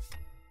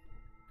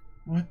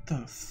 What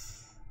the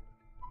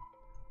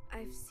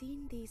I've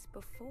seen these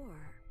before.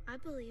 I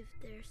believe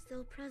they're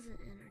still present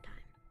in our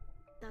time,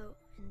 though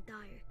in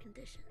dire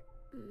condition.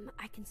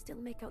 I can still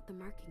make out the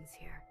markings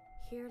here.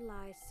 Here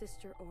lies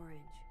Sister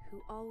Orange,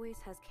 who always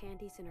has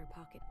candies in her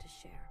pocket to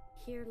share.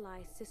 Here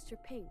lies Sister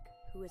Pink,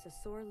 who is a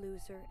sore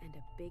loser and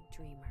a big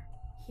dreamer.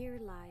 Here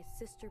lies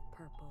Sister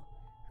Purple,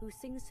 who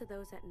sings to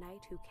those at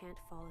night who can't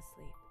fall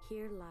asleep.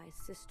 Here lies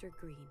Sister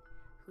Green,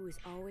 who is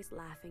always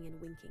laughing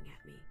and winking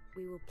at me.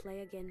 We will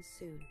play again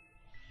soon,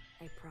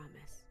 I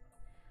promise.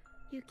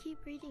 You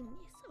keep reading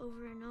these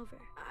over and over.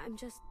 I'm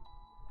just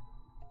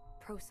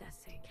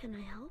processing. Can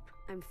I help?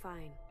 I'm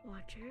fine.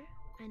 Watcher,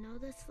 I know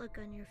this look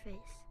on your face.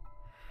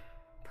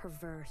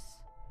 Perverse,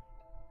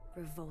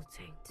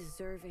 revolting,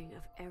 deserving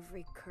of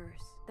every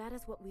curse. That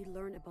is what we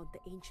learn about the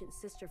ancient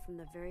sister from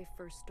the very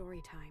first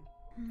story time.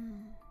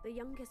 The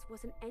youngest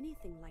wasn't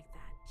anything like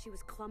that. She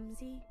was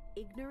clumsy,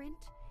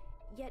 ignorant,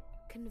 yet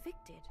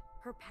convicted.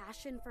 Her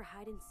passion for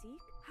hide and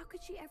seek? How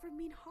could she ever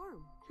mean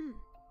harm?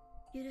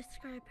 You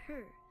describe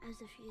her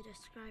as if you're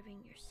describing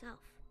yourself.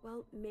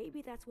 Well,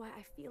 maybe that's why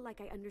I feel like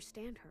I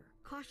understand her.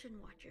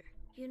 Caution, Watcher.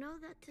 You know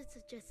that to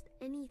suggest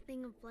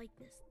anything of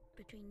likeness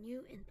between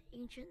you and the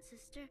ancient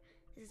sister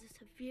is a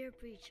severe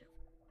breach of...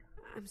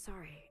 I'm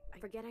sorry. I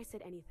forget I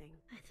said anything.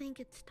 I think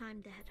it's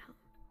time to head home.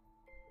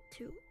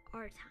 To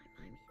our time,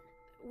 I mean.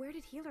 Where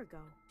did Healer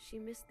go? She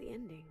missed the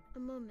ending. A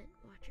moment,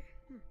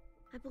 Watcher.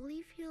 I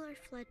believe Healer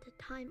fled to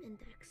Time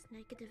Index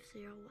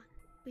 -01.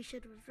 We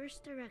should reverse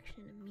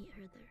direction and meet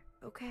her there.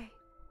 Okay,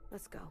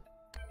 let's go.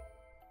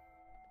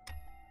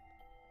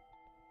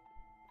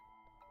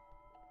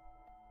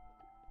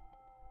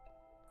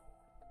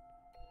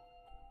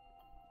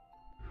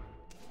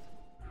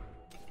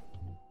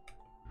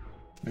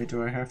 Wait,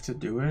 do I have to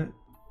do it?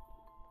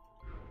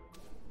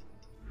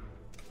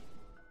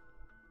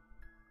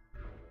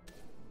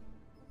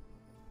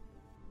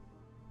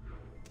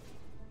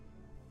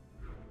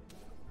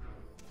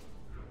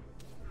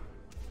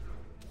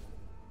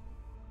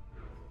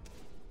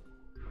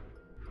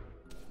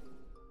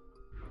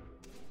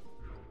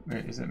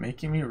 Wait, is it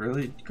making me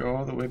really go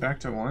all the way back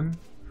to 1?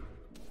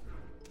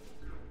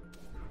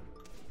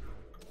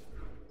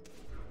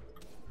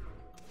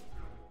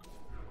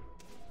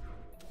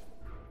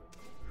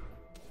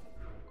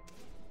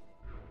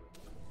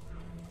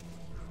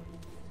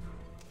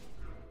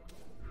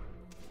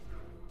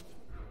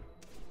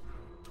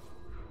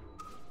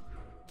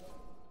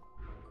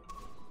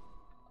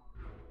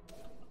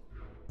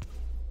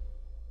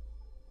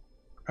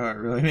 Oh, it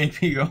really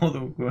made me go all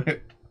the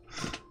way.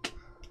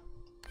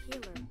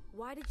 Healer,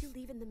 why did you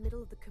leave in the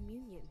middle of the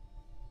communion?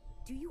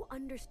 Do you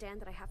understand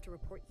that I have to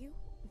report you?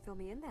 Fill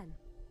me in then.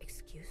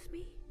 Excuse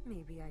me?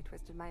 Maybe I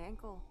twisted my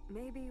ankle.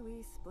 Maybe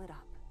we split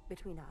up.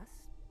 Between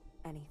us,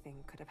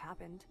 anything could have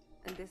happened.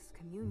 And this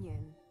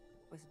communion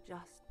was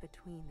just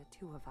between the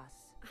two of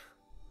us.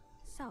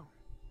 So,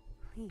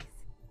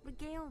 please,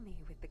 regale me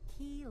with the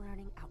key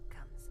learning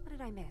outcomes. What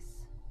did I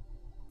miss?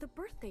 The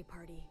birthday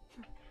party.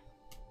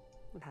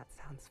 That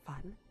sounds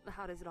fun.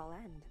 How does it all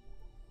end?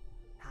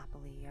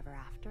 Happily ever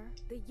after?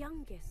 The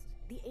youngest,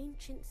 the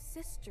ancient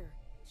sister.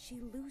 She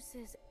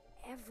loses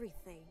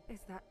everything.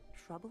 Is that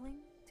troubling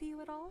to you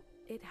at all?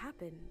 It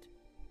happened.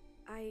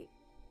 I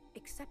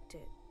accept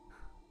it.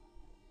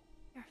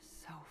 You're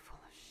so full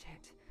of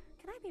shit.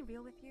 Can I be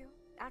real with you?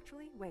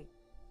 Actually, wait.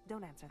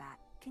 Don't answer that.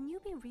 Can you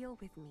be real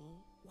with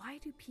me? Why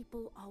do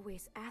people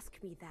always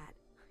ask me that?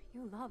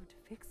 You loved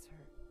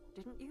Fixer,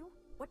 didn't you?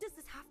 What does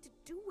this have to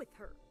do with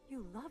her?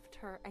 You loved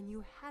her and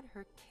you had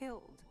her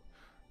killed.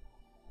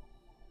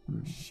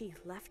 She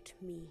left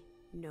me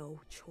no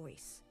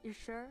choice. You're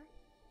sure?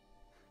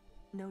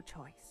 No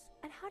choice.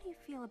 And how do you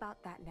feel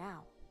about that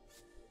now?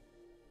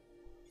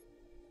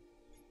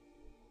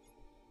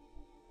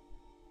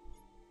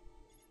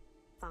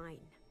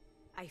 Fine.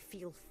 I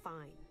feel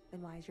fine.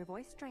 Then why is your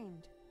voice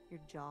strained? Your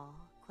jaw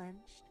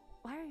clenched?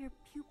 Why are your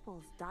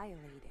pupils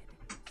dilated?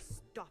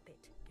 Stop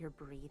it. Your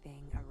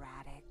breathing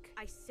erratic.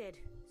 I said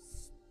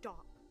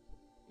stop.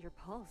 Your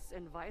pulse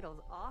and vitals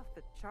off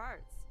the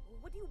charts.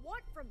 What do you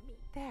want from me?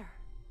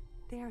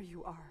 There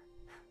you are.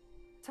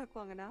 Took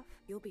long enough?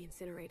 You'll be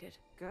incinerated.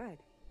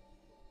 Good.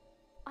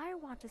 I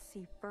want to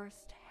see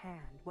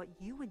firsthand what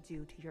you would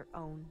do to your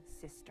own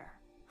sister.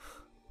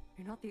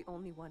 You're not the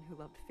only one who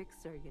loved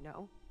Fixer, you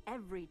know.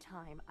 Every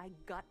time I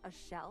gut a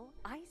shell,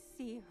 I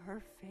see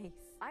her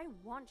face. I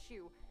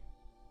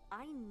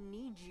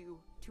need you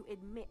to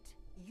admit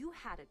you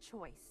had a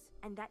choice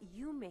and that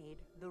you made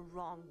the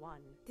wrong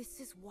one. This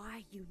is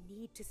why you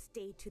need to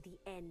stay to the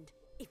end.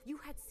 If you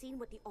had seen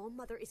what the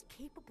All-Mother is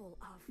capable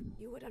of,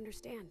 you would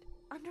understand.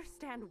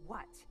 Understand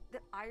what?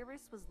 That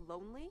Iris was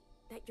lonely?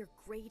 That your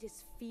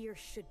greatest fear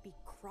should be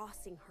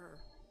crossing her.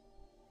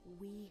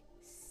 We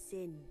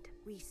sinned.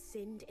 We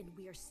sinned and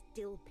we are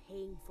still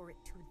paying for it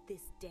to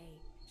this day.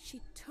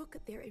 She took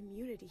their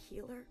immunity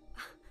healer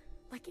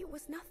like it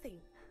was nothing.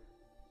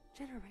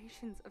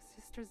 Generations of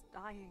sisters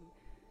dying.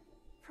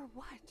 For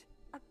what?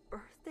 A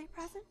birthday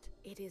present?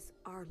 It is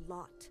our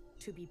lot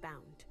to be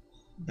bound.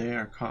 They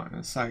are caught in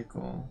a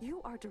cycle.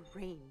 You are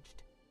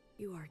deranged.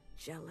 You are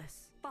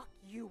jealous. Fuck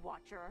you,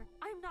 Watcher.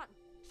 I'm not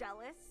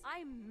jealous.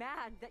 I'm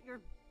mad that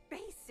you're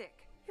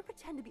basic. You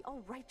pretend to be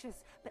all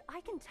righteous, but I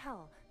can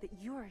tell that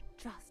you're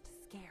just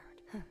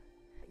scared.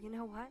 But you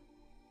know what?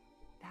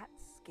 That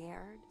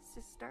scared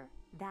sister,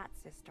 that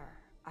sister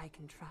I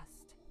can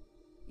trust.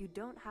 You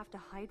don't have to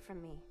hide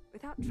from me.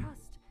 Without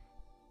trust,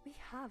 we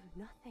have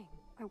nothing.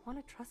 I want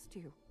to trust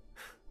you.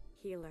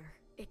 Healer,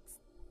 it's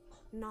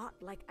not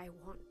like I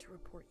want to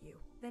report you.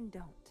 Then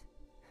don't.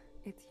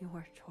 It's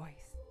your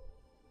choice.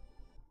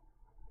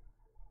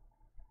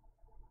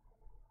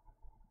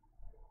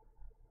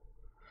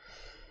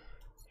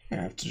 Yeah,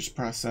 I have to just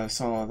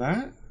process all of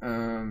that.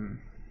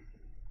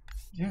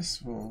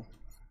 Yes, we'll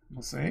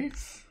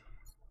save.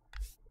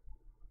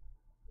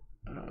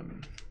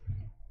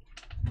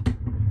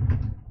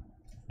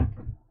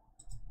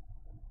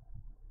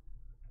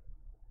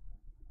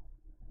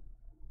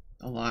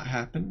 A lot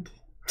happened.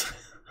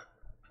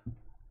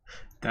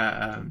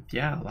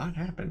 Yeah, a lot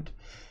happened.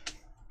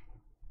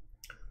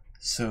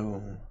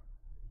 So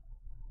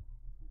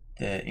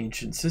the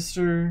ancient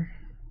sister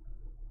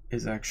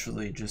is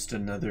actually just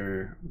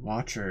another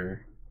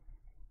watcher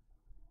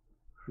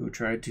who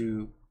tried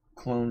to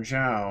clone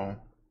Zhao.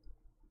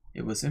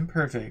 It was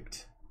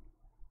imperfect,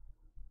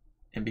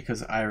 and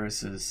because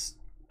Iris is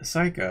a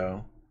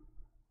psycho,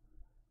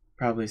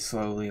 probably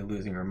slowly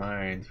losing her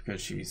mind because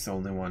she's the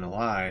only one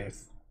alive,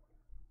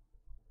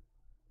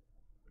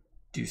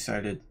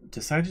 decided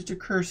to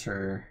curse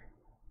her.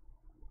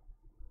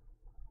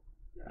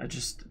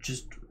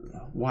 Just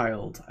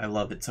wild. I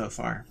love it so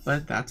far.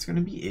 But that's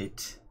gonna be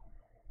it.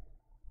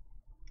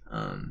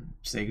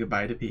 Say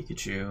goodbye to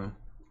Pikachu.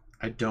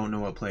 I don't know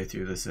what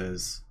playthrough this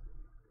is.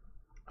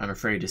 I'm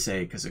afraid to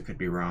say because it could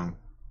be wrong.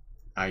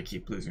 I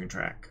keep losing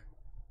track.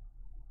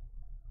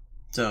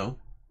 So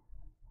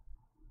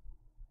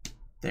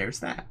there's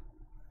that.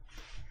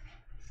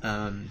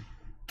 I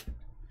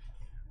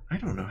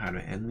don't know how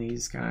to end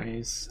these,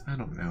 guys. I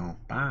don't know.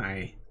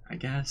 Bye, I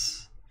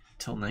guess.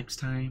 Till next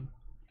time.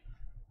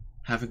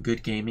 Have a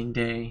good gaming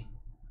day.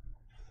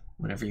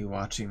 Whenever you're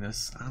watching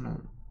this, I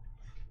don't